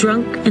get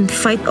drunk and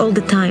fight all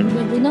the time.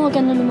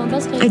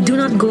 I do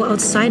not go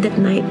outside at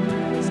night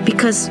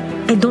because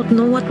I don't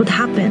know what would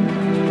happen.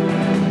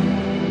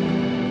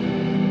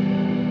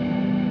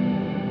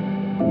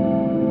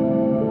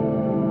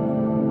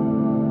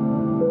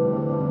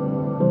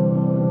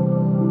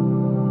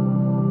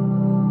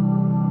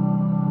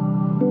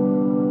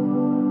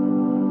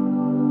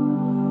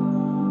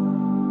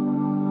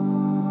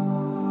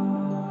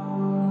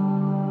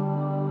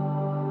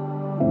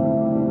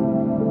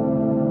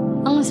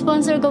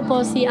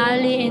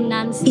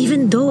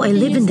 Even though I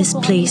live in this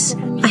place,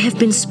 I have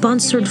been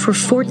sponsored for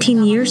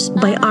 14 years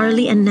by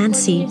Arlie and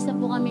Nancy.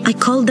 I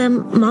call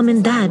them Mom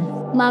and Dad.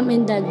 Mom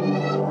and Dad.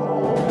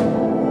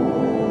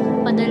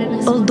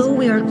 Although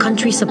we are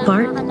countries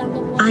apart,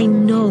 I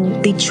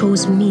know they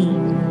chose me.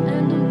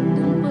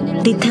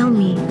 They tell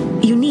me,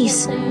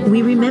 Eunice,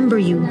 we remember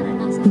you.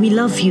 We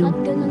love you.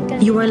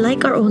 You are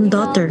like our own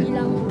daughter.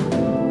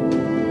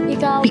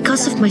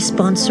 Because of my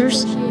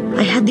sponsors,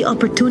 I had the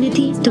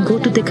opportunity to go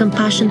to the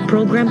compassion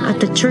program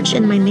at the church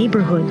in my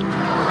neighborhood.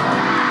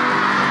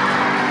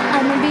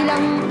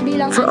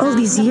 For all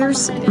these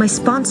years, my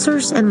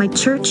sponsors and my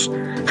church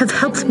have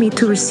helped me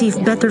to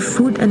receive better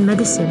food and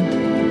medicine.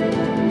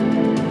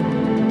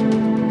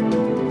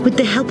 With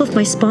the help of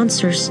my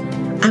sponsors,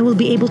 I will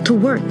be able to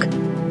work,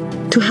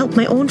 to help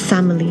my own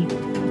family.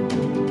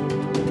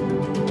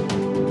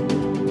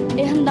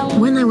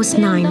 When I was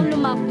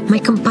 9, my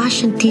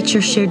compassion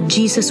teacher shared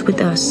Jesus with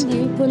us,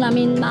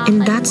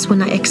 and that's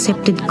when I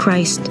accepted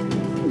Christ.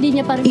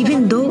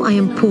 Even though I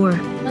am poor,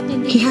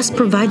 He has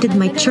provided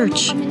my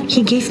church.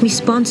 He gave me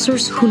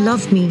sponsors who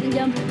love me.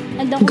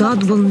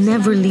 God will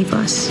never leave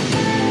us.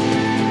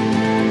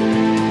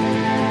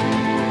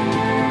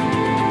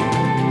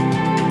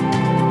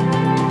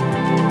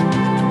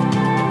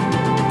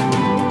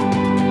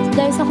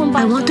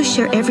 I want to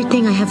share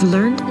everything I have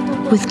learned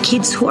with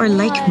kids who are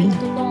like me,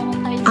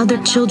 other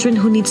children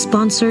who need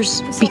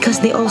sponsors because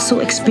they also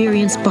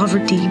experience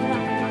poverty.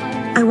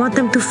 I want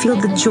them to feel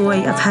the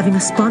joy of having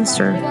a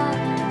sponsor,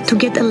 to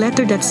get a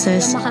letter that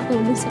says,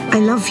 "I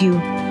love you.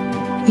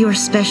 You are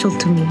special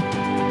to me."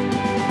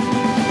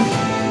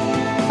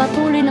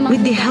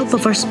 With the help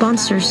of our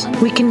sponsors,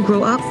 we can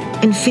grow up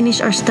and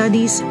finish our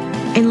studies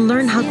and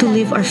learn how to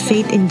live our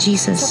faith in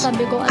Jesus.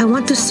 I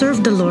want to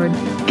serve the Lord,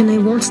 and I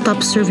won't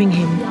stop serving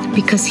Him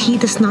because He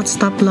does not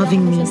stop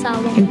loving me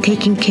and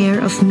taking care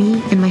of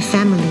me and my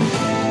family.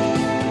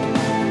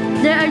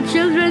 There are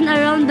children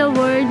around the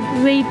world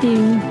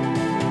waiting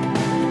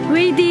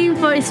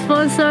for a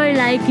sponsor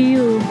like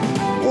you.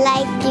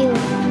 Like you.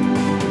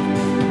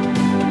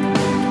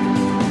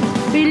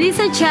 Release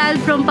a child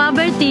from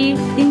poverty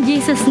in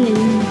Jesus'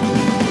 name.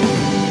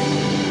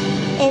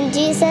 In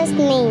Jesus'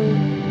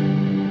 name.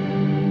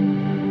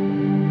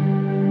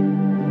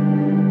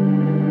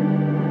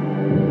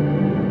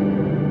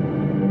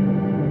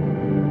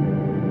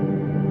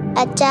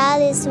 A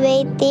child is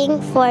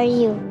waiting for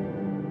you.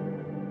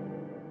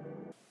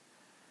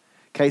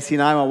 Casey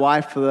and I, my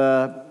wife,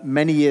 for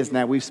many years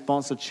now, we've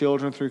sponsored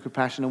children through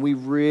Compassion, and we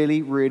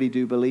really, really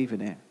do believe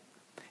in it.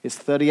 It's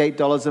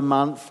 $38 a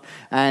month,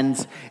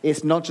 and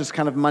it's not just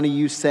kind of money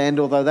you send,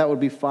 although that would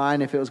be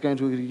fine if it was going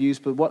to be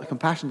used, but what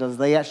Compassion does is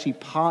they actually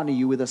partner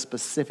you with a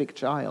specific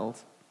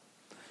child.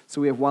 So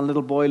we have one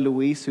little boy,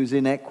 Luis, who's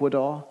in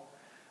Ecuador,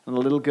 and a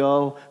little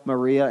girl,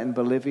 Maria, in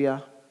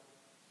Bolivia.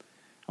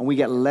 And we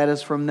get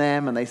letters from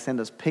them, and they send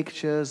us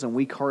pictures, and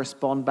we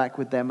correspond back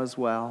with them as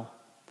well.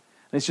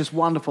 And it's just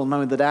wonderful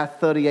knowing that our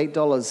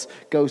 $38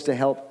 goes to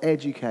help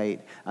educate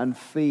and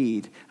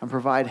feed and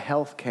provide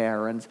health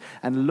care and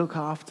look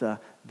after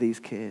these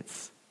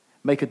kids,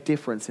 make a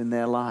difference in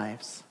their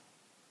lives.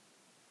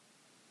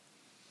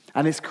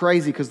 And it's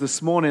crazy because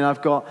this morning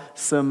I've got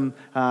some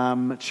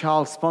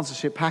child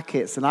sponsorship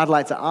packets, and I'd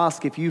like to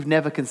ask, if you've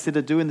never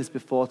considered doing this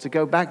before, to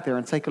go back there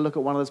and take a look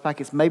at one of those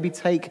packets. Maybe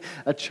take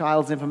a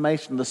child's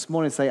information this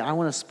morning and say, "I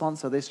want to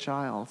sponsor this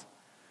child."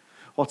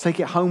 Or take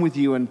it home with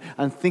you and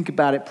think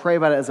about it, pray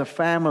about it as a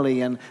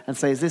family and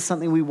say, is this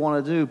something we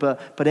want to do?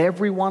 But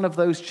every one of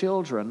those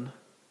children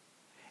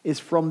is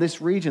from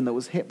this region that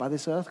was hit by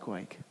this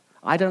earthquake.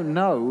 I don't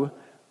know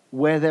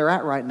where they're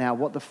at right now,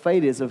 what the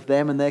fate is of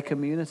them and their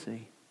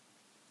community.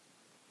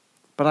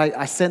 But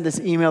I sent this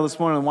email this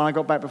morning, and when I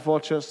got back before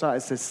church started,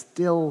 it says,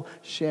 still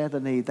share the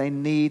need. They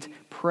need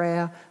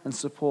prayer and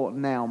support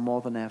now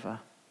more than ever.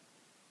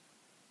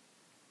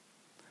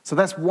 So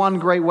that's one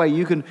great way.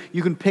 You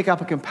can pick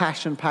up a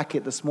Compassion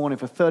packet this morning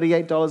for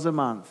 $38 a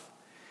month.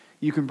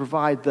 You can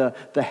provide the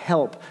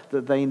help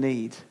that they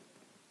need.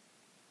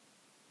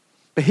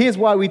 But here's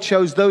why we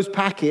chose those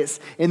packets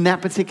in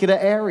that particular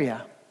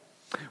area.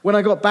 When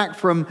I got back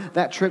from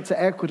that trip to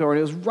Ecuador, and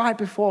it was right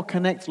before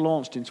Connect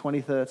launched in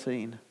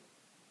 2013.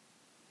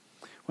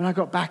 When I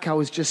got back, I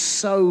was just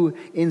so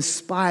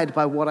inspired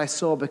by what I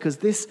saw, because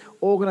this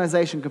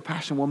organization,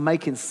 Compassion, were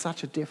making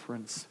such a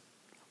difference.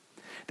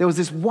 There was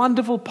this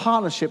wonderful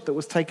partnership that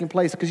was taking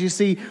place, because you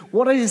see,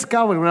 what I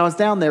discovered when I was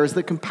down there is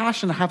that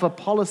Compassion have a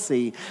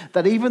policy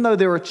that even though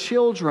there are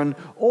children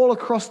all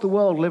across the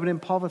world living in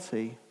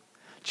poverty,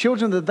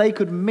 children that they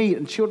could meet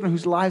and children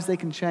whose lives they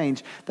can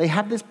change, they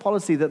have this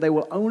policy that they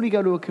will only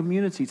go to a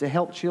community to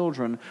help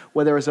children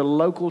where there is a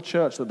local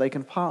church that they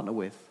can partner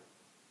with.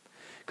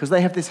 Because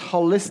they have this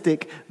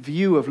holistic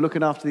view of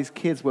looking after these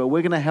kids, where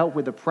we're going to help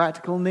with the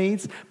practical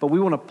needs, but we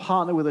want to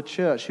partner with a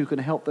church who can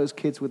help those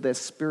kids with their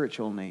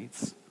spiritual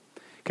needs,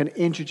 can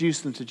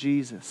introduce them to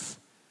Jesus,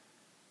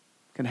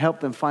 can help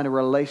them find a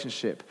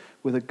relationship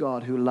with a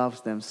God who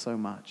loves them so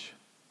much.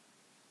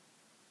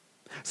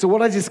 So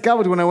what I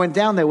discovered when I went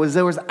down there was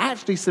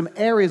actually some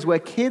areas where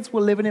kids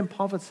were living in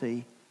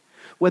poverty,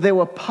 where there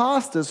were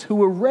pastors who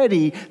were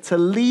ready to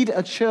lead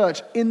a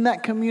church in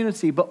that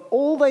community, but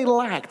all they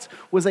lacked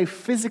was a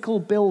physical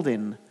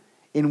building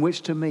in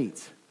which to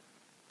meet.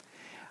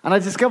 And I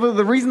discovered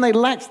the reason they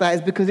lacked that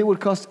is because it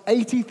would cost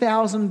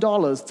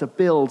 $80,000 to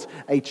build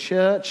a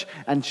church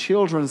and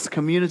children's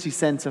community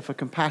center for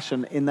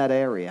Compassion in that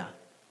area.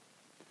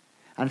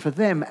 And for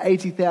them,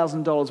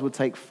 $80,000 would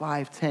take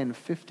 5, 10,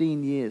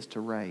 15 years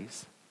to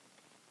raise.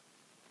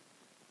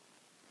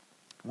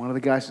 One of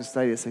the guys from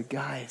Stadia said,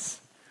 guys,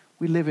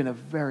 we live in a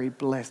very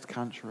blessed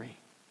country.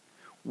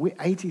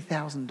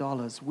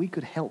 $80,000, we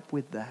could help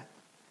with that.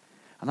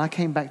 And I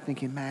came back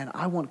thinking, man,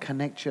 I want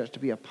Connect Church to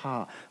be a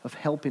part of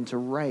helping to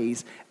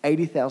raise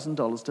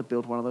 $80,000 to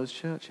build one of those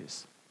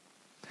churches.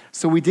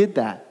 So we did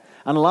that.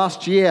 And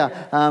last year,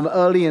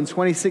 early in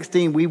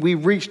 2016, we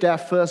reached our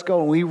first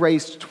goal and we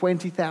raised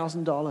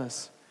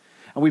 $20,000.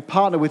 And we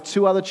partnered with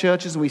 2 other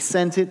churches and we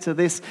sent it to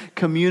this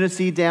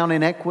community down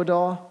in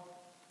Ecuador.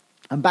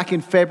 And back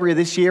in February of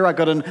this year, I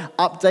got an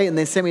update and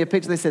they sent me a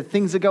picture. They said,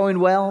 things are going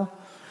well.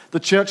 The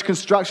church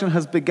construction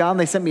has begun.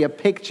 They sent me a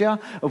picture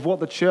of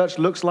what the church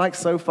looks like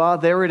so far.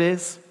 There it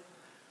is.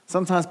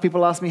 Sometimes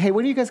people ask me, hey,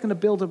 when are you guys going to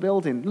build a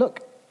building?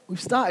 Look,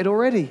 we've started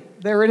already.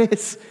 There it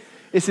is.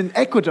 It's in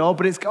Ecuador,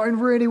 but it's going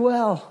really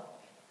well.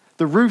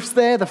 The roof's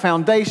there, the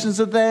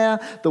foundations are there,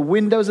 the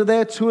windows are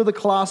there, 2 of the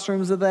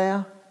classrooms are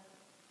there.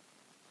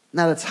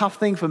 Now, the tough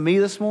thing for me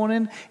this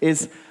morning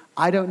is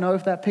I don't know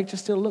if that picture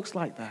still looks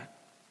like that.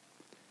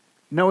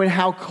 Knowing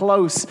how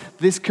close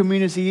this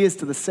community is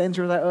to the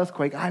center of that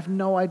earthquake, I have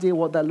no idea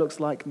what that looks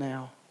like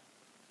now.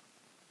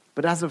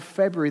 But as of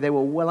February, they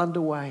were well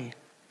underway.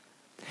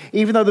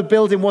 Even though the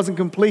building wasn't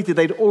completed,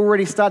 they'd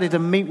already started to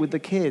meet with the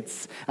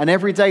kids. And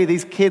every day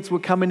these kids were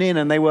coming in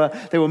and they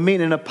were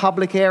meeting in a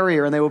public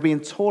area and they were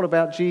being taught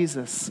about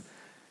Jesus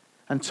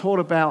and taught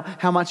about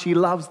how much he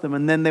loves them.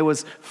 And then there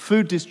was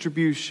food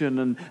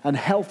distribution and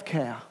health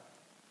care.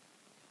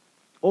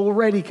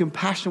 Already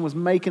compassion was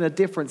making a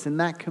difference in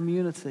that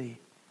community.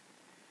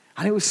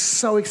 And it was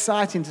so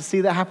exciting to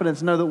see that happen and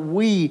to know that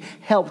we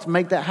helped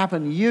make that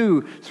happen.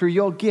 You, through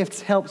your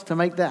gifts, helped to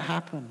make that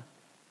happen.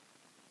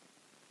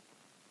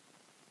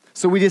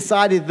 So we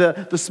decided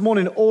that this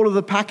morning all of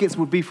the packets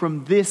would be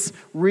from this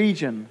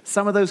region.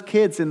 Some of those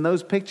kids in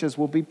those pictures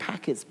will be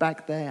packets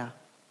back there.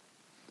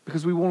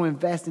 Because we want to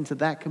invest into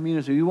that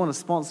community. We want to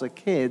sponsor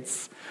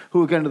kids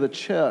who are going to the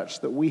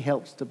church that we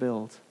helped to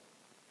build.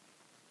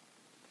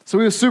 So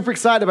we were super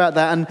excited about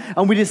that,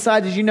 and we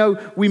decided,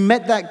 we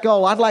met that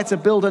goal. I'd like to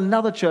build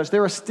another church.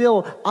 There are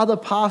still other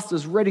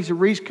pastors ready to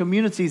reach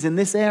communities in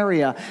this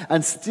area,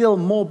 and still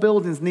more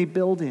buildings need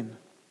building.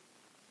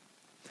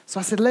 So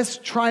I said, let's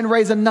try and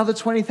raise another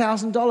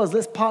 $20,000.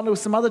 Let's partner with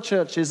some other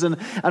churches and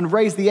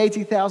raise the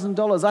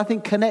 $80,000. I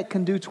think Connect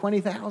can do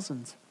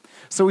 $20,000.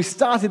 So we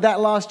started that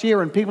last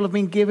year, and people have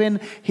been giving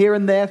here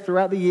and there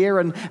throughout the year,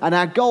 and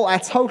our goal, our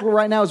total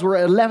right now is we're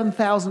at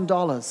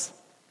 $11,000.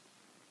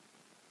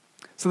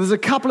 So there's a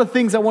couple of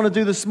things I want to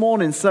do this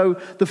morning. So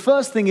the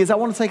first thing is I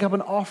want to take up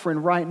an offering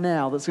right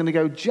now that's going to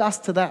go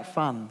just to that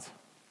fund.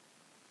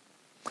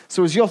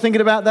 So as you're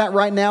thinking about that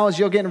right now, as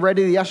you're getting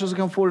ready, the ushers will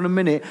come forward in a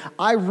minute,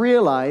 I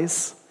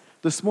realize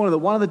this morning that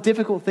one of the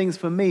difficult things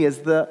for me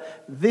is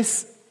that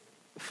this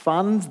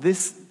fund,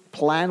 this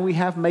plan we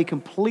have may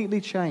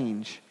completely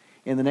change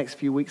in the next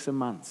few weeks and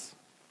months.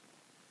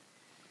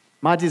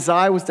 My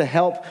desire was to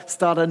help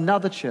start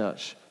another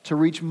church to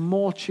reach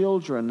more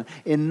children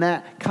in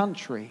that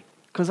country.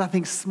 Because I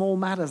think small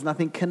matters, and I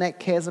think Connect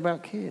cares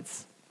about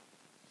kids.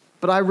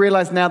 But I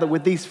realize now that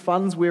with these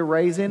funds we're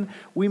raising,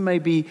 we may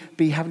be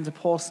having to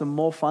pour some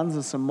more funds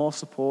and some more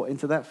support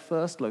into that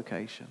first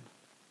location.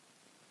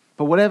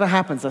 But whatever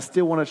happens, I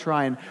still want to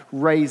try and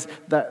raise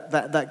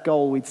that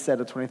goal we'd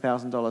set of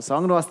 $20,000. So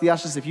I'm going to ask the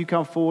ushers, if you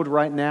come forward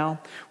right now,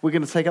 we're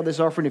going to take up this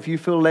offering. If you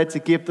feel led to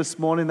give this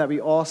morning, that'd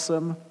be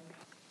awesome.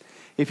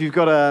 If you've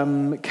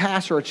got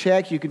cash or a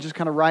check, you can just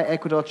kind of write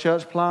Ecuador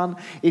Church Plant.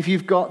 If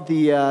you've got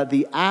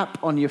the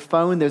app on your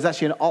phone, there's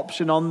actually an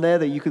option on there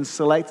that you can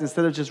select.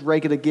 Instead of just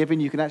regular giving,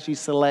 you can actually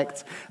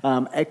select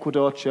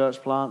Ecuador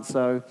Church Plant.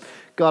 So,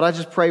 God, I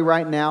just pray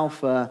right now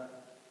for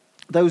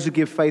those who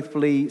give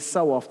faithfully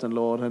so often,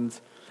 Lord, and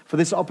for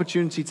this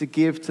opportunity to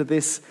give to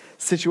this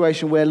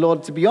situation where,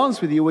 Lord, to be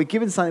honest with you, we're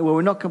giving something where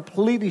we're not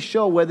completely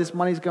sure where this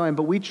money's going,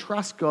 but we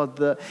trust, God,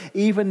 that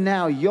even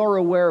now you're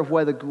aware of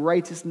where the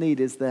greatest need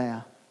is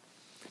there.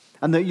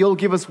 And that you'll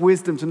give us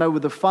wisdom to know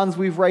with the funds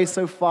we've raised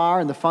so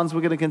far and the funds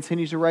we're going to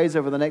continue to raise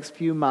over the next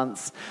few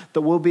months,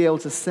 that we'll be able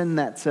to send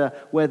that to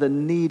where the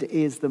need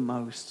is the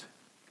most.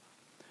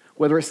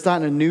 Whether it's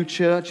starting a new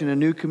church in a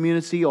new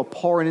community or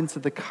pouring into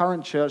the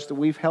current church that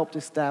we've helped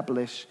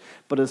establish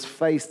but has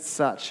faced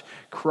such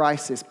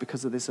crisis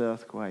because of this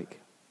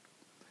earthquake.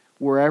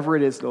 Wherever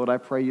it is, Lord, I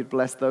pray you'd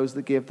bless those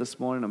that give this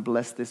morning and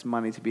bless this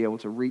money to be able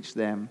to reach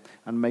them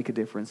and make a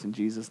difference in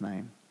Jesus'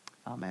 name.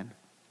 Amen.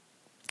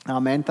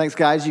 Amen. Thanks,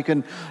 guys. You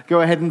can go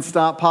ahead and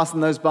start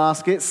passing those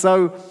baskets.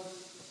 So,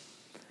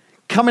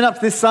 coming up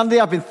this Sunday,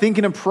 I've been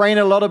thinking and praying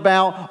a lot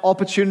about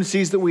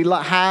opportunities that we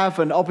have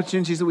and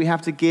opportunities that we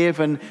have to give.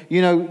 And,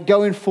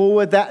 going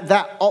forward,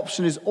 that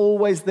option is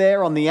always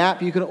there on the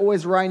app. You can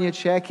always write in your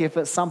check if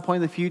at some point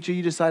in the future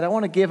you decide, I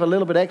want to give a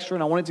little bit extra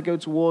and I want it to go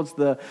towards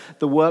the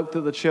work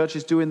that the church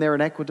is doing there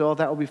in Ecuador.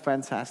 That would be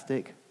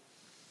fantastic.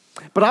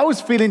 But I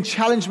was feeling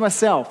challenged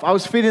myself. I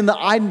was feeling that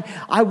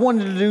I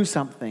wanted to do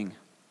something.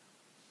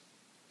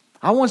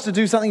 I wanted to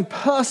do something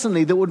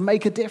personally that would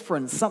make a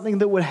difference, something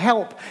that would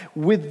help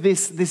with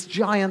this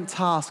giant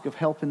task of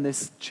helping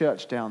this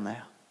church down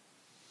there.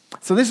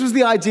 So this was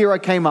the idea I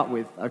came up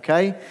with,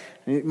 okay?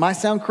 And And it might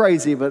sound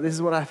crazy, but this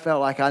is what I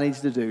felt like I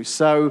needed to do.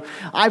 So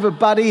I have a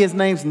buddy, his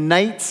name's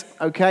Nate,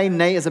 okay?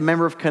 Nate is a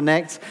member of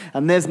Connect,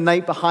 and there's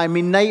Nate behind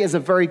me. Nate is a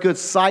very good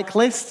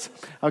cyclist,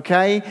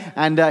 okay?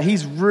 And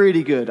he's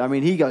really good. I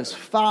mean, he goes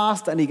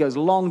fast, and he goes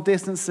long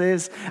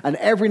distances, and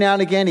every now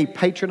and again, he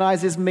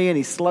patronizes me, and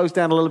he slows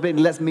down a little bit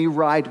and lets me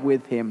ride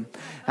with him.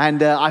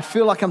 And I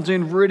feel like I'm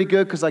doing really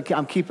good because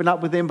I'm keeping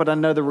up with him, but I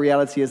know the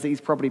reality is that he's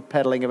probably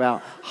pedaling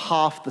about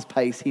half the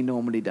pace he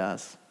normally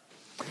does.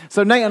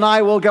 So Nate and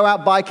I will go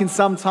out biking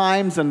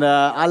sometimes, and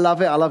I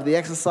love it. I love the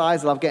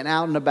exercise. I love getting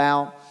out and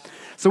about.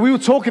 So we were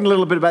talking a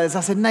little bit about this. I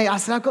said, Nate,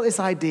 I've got this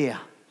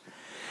idea.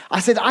 I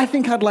said, I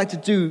think I'd like to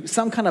do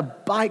some kind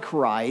of bike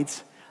ride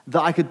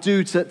that I could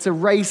do to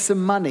raise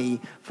some money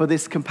for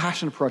this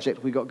compassion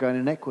project we got going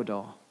in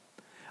Ecuador.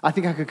 I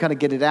think I could kind of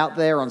get it out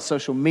there on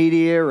social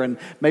media, and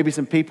maybe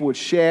some people would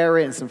share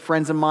it, and some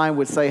friends of mine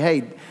would say,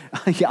 hey,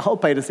 yeah, I'll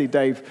pay to see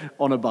Dave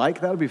on a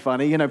bike. That would be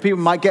funny. You know, people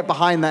might get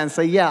behind that and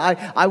say,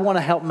 yeah, I want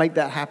to help make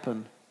that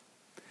happen.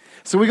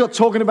 So we got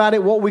talking about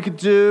it, what we could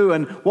do,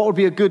 and what would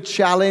be a good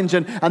challenge.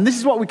 And this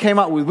is what we came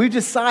up with. We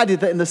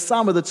decided that in the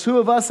summer, the two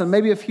of us and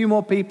maybe a few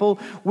more people,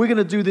 we're going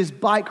to do this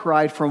bike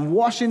ride from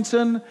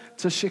Washington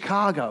to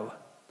Chicago.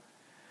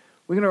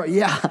 We're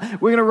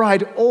going to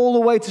ride all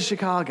the way to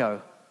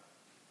Chicago.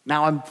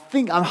 Now, I'm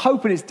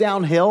hoping it's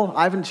downhill.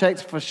 I haven't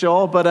checked for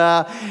sure, but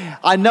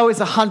I know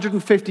it's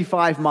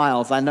 155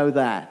 miles. I know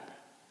that.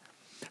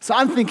 So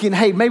I'm thinking,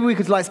 hey, maybe we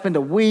could spend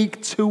a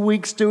week, 2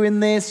 weeks doing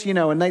this,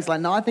 And Nate's like,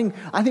 no, I think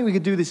we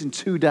could do this in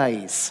 2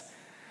 days.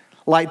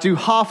 Do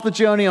half the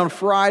journey on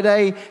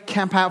Friday,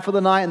 camp out for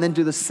the night, and then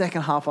do the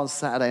second half on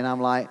Saturday. And I'm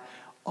like,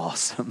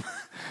 awesome.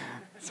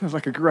 Sounds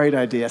like a great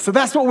idea. So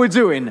that's what we're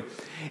doing.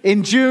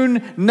 In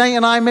June, Nate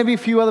and I, maybe a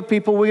few other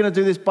people, we're going to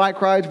do this bike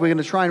ride. We're going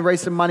to try and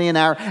raise some money, and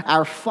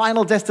our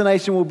final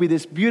destination will be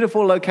this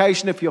beautiful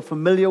location, if you're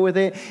familiar with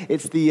it.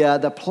 It's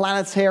the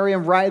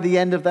planetarium right at the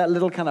end of that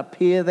little kind of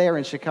pier there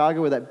in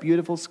Chicago with that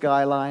beautiful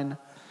skyline.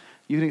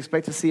 You can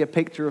expect to see a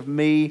picture of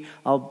me.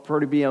 I'll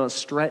probably be on a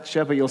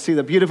stretcher, but you'll see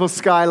the beautiful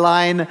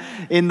skyline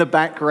in the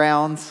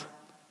background.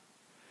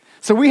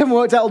 So we haven't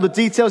worked out all the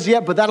details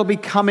yet, but that'll be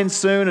coming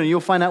soon, and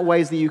you'll find out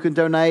ways that you can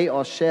donate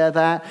or share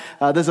that.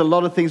 There's a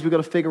lot of things we've got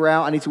to figure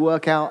out. I need to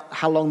work out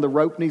how long the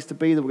rope needs to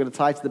be that we're going to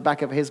tie to the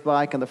back of his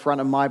bike and the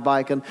front of my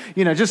bike, and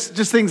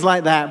just things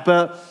like that.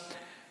 But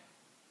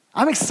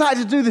I'm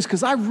excited to do this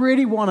because I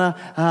really want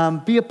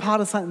to be a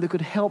part of something that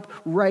could help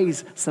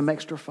raise some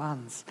extra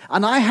funds.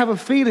 And I have a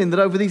feeling that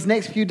over these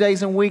next few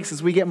days and weeks,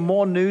 as we get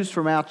more news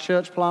from our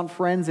church plant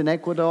friends in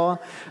Ecuador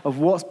of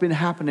what's been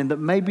happening, that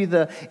maybe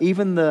the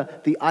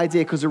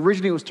idea, because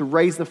originally it was to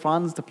raise the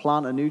funds to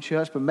plant a new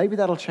church, but maybe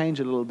that'll change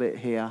a little bit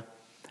here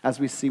as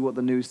we see what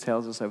the news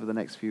tells us over the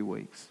next few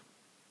weeks.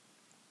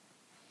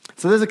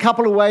 So there's a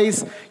couple of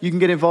ways you can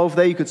get involved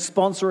there. You could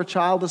sponsor a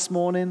child this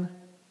morning.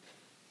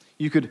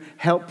 You could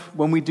help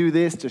when we do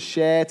this to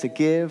share, to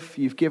give.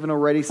 You've given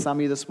already, some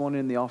of you this morning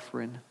in the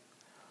offering.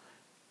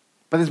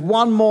 But there's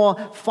one more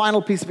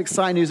final piece of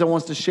exciting news I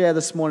want to share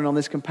this morning on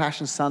this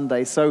Compassion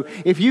Sunday. So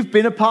if you've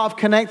been a part of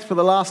Connect for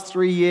the last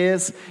 3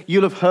 years,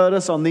 you'll have heard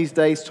us on these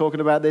days talking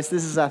about this.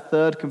 This is our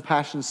third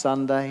Compassion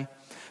Sunday.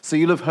 So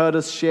you'll have heard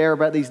us share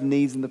about these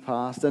needs in the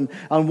past. And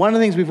one of the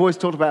things we've always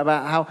talked about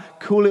how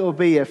cool it would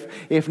be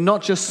if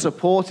not just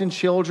supporting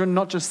children,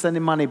 not just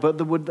sending money, but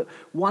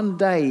one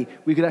day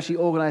we could actually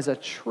organize a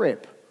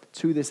trip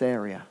to this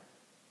area.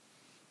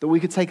 That we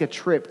could take a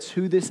trip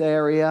to this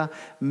area,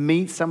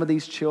 meet some of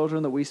these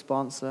children that we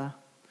sponsor,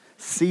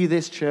 see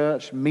this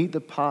church, meet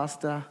the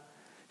pastor,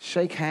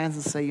 shake hands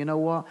and say, you know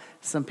what?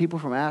 Some people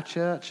from our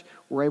church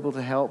were able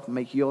to help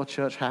make your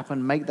church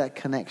happen, make that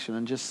connection,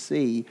 and just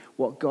see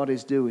what God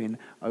is doing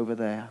over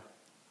there.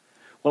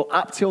 Well,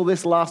 up till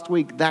this last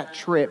week, that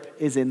trip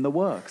is in the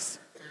works.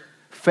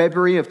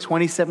 February of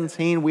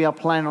 2017, we are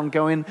planning on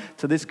going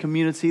to this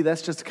community.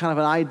 That's just kind of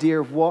an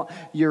idea of what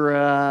you're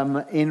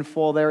in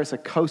for there. It's a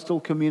coastal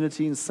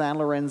community in San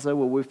Lorenzo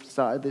where we've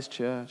started this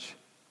church.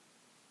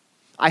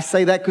 I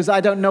say that because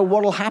I don't know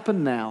what will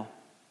happen now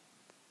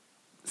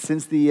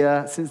since the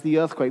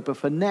earthquake. But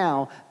for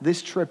now,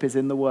 this trip is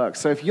in the works.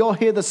 So if you're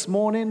here this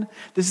morning,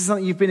 this is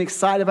something you've been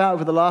excited about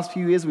over the last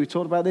few years. We've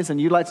talked about this, and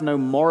you'd like to know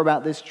more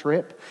about this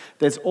trip.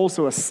 There's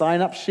also a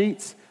sign-up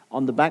sheet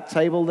on the back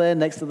table there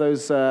next to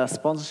those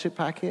sponsorship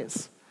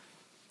packets.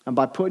 And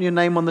by putting your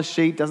name on the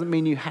sheet doesn't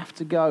mean you have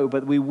to go,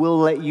 but we will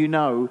let you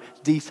know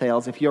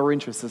details if you're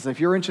interested. So if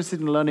you're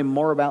interested in learning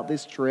more about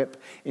this trip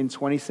in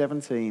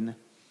 2017,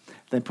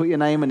 then put your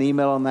name and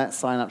email on that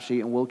sign-up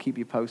sheet, and we'll keep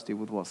you posted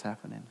with what's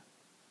happening.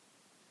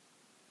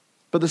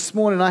 But this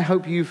morning, I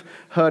hope you've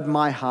heard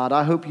my heart.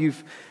 I hope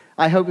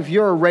if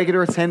you're a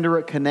regular attender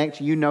at Connect,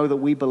 you know that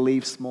we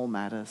believe small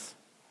matters.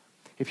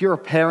 If you're a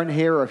parent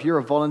here, or if you're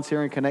a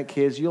volunteer in Connect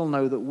Kids, you'll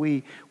know that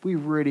we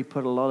really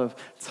put a lot of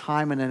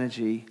time and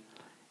energy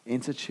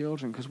into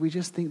children because we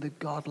just think that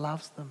God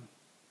loves them.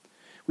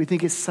 We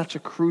think it's such a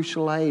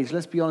crucial age.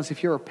 Let's be honest,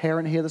 if you're a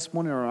parent here this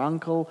morning, or an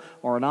uncle,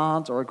 or an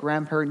aunt, or a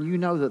grandparent, you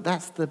know that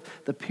that's the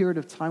period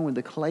of time when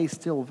the clay is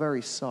still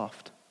very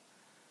soft.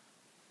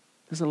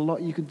 There's a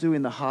lot you can do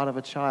in the heart of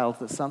a child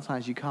that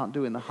sometimes you can't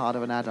do in the heart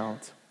of an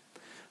adult.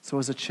 So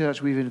as a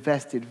church, we've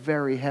invested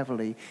very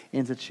heavily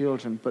into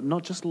children, but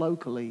not just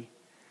locally,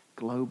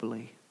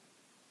 globally.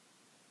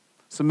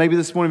 So maybe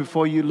this morning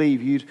before you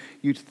leave,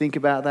 you'd think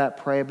about that,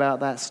 pray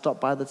about that,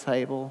 stop by the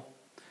table,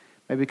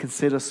 maybe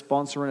consider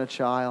sponsoring a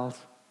child,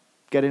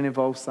 getting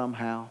involved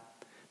somehow.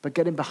 But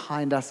getting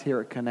behind us here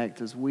at Connect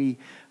as we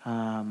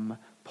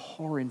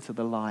pour into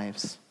the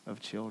lives of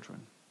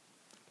children.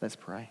 Let's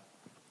pray.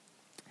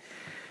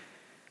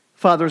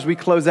 Father, as we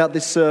close out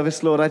this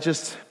service, Lord,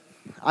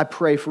 I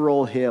pray for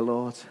all here,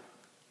 Lord.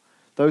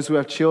 Those who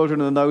have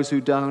children and those who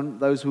don't,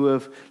 those who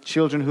have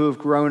children who have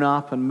grown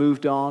up and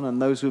moved on,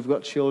 and those who have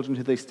got children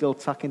who they still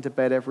tuck into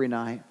bed every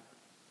night.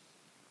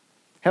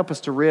 Help us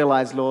to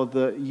realize, Lord,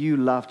 that you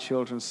love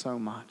children so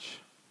much.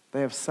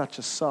 They have such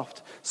a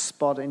soft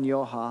spot in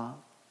your heart.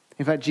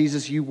 In fact,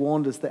 Jesus, you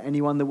warned us that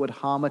anyone that would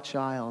harm a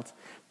child,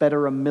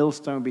 better a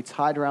millstone be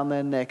tied around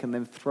their neck and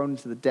then thrown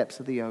into the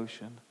depths of the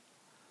ocean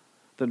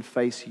than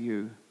face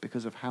you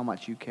because of how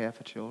much you care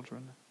for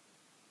children.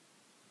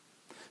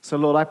 So,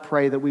 Lord, I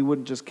pray that we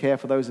wouldn't just care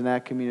for those in our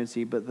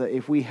community, but that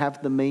if we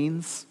have the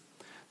means,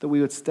 that we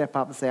would step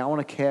up and say, I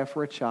want to care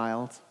for a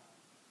child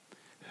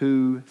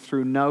who,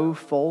 through no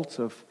fault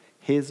of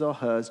his or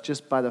hers,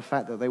 just by the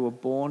fact that they were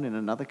born in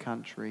another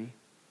country,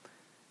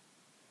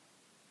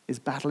 is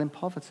battling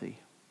poverty.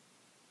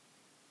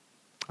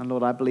 And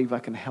Lord, I believe I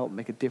can help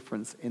make a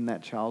difference in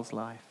that child's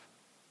life.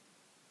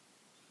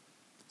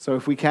 So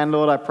if we can,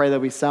 Lord, I pray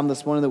there'll be some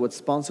this morning that would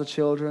sponsor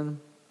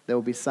children. There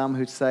will be some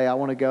who'd say, I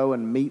want to go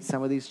and meet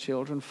some of these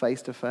children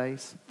face to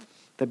face.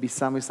 There'd be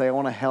some who say, I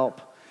want to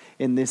help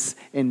in this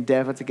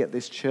endeavor to get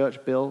this church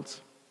built.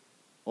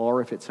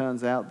 Or if it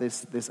turns out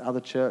this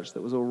other church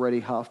that was already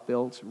half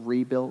built,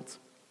 rebuilt.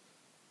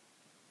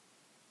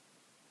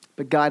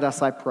 But guide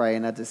us, I pray,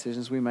 in our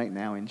decisions we make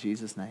now in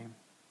Jesus' name.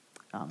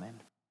 Amen.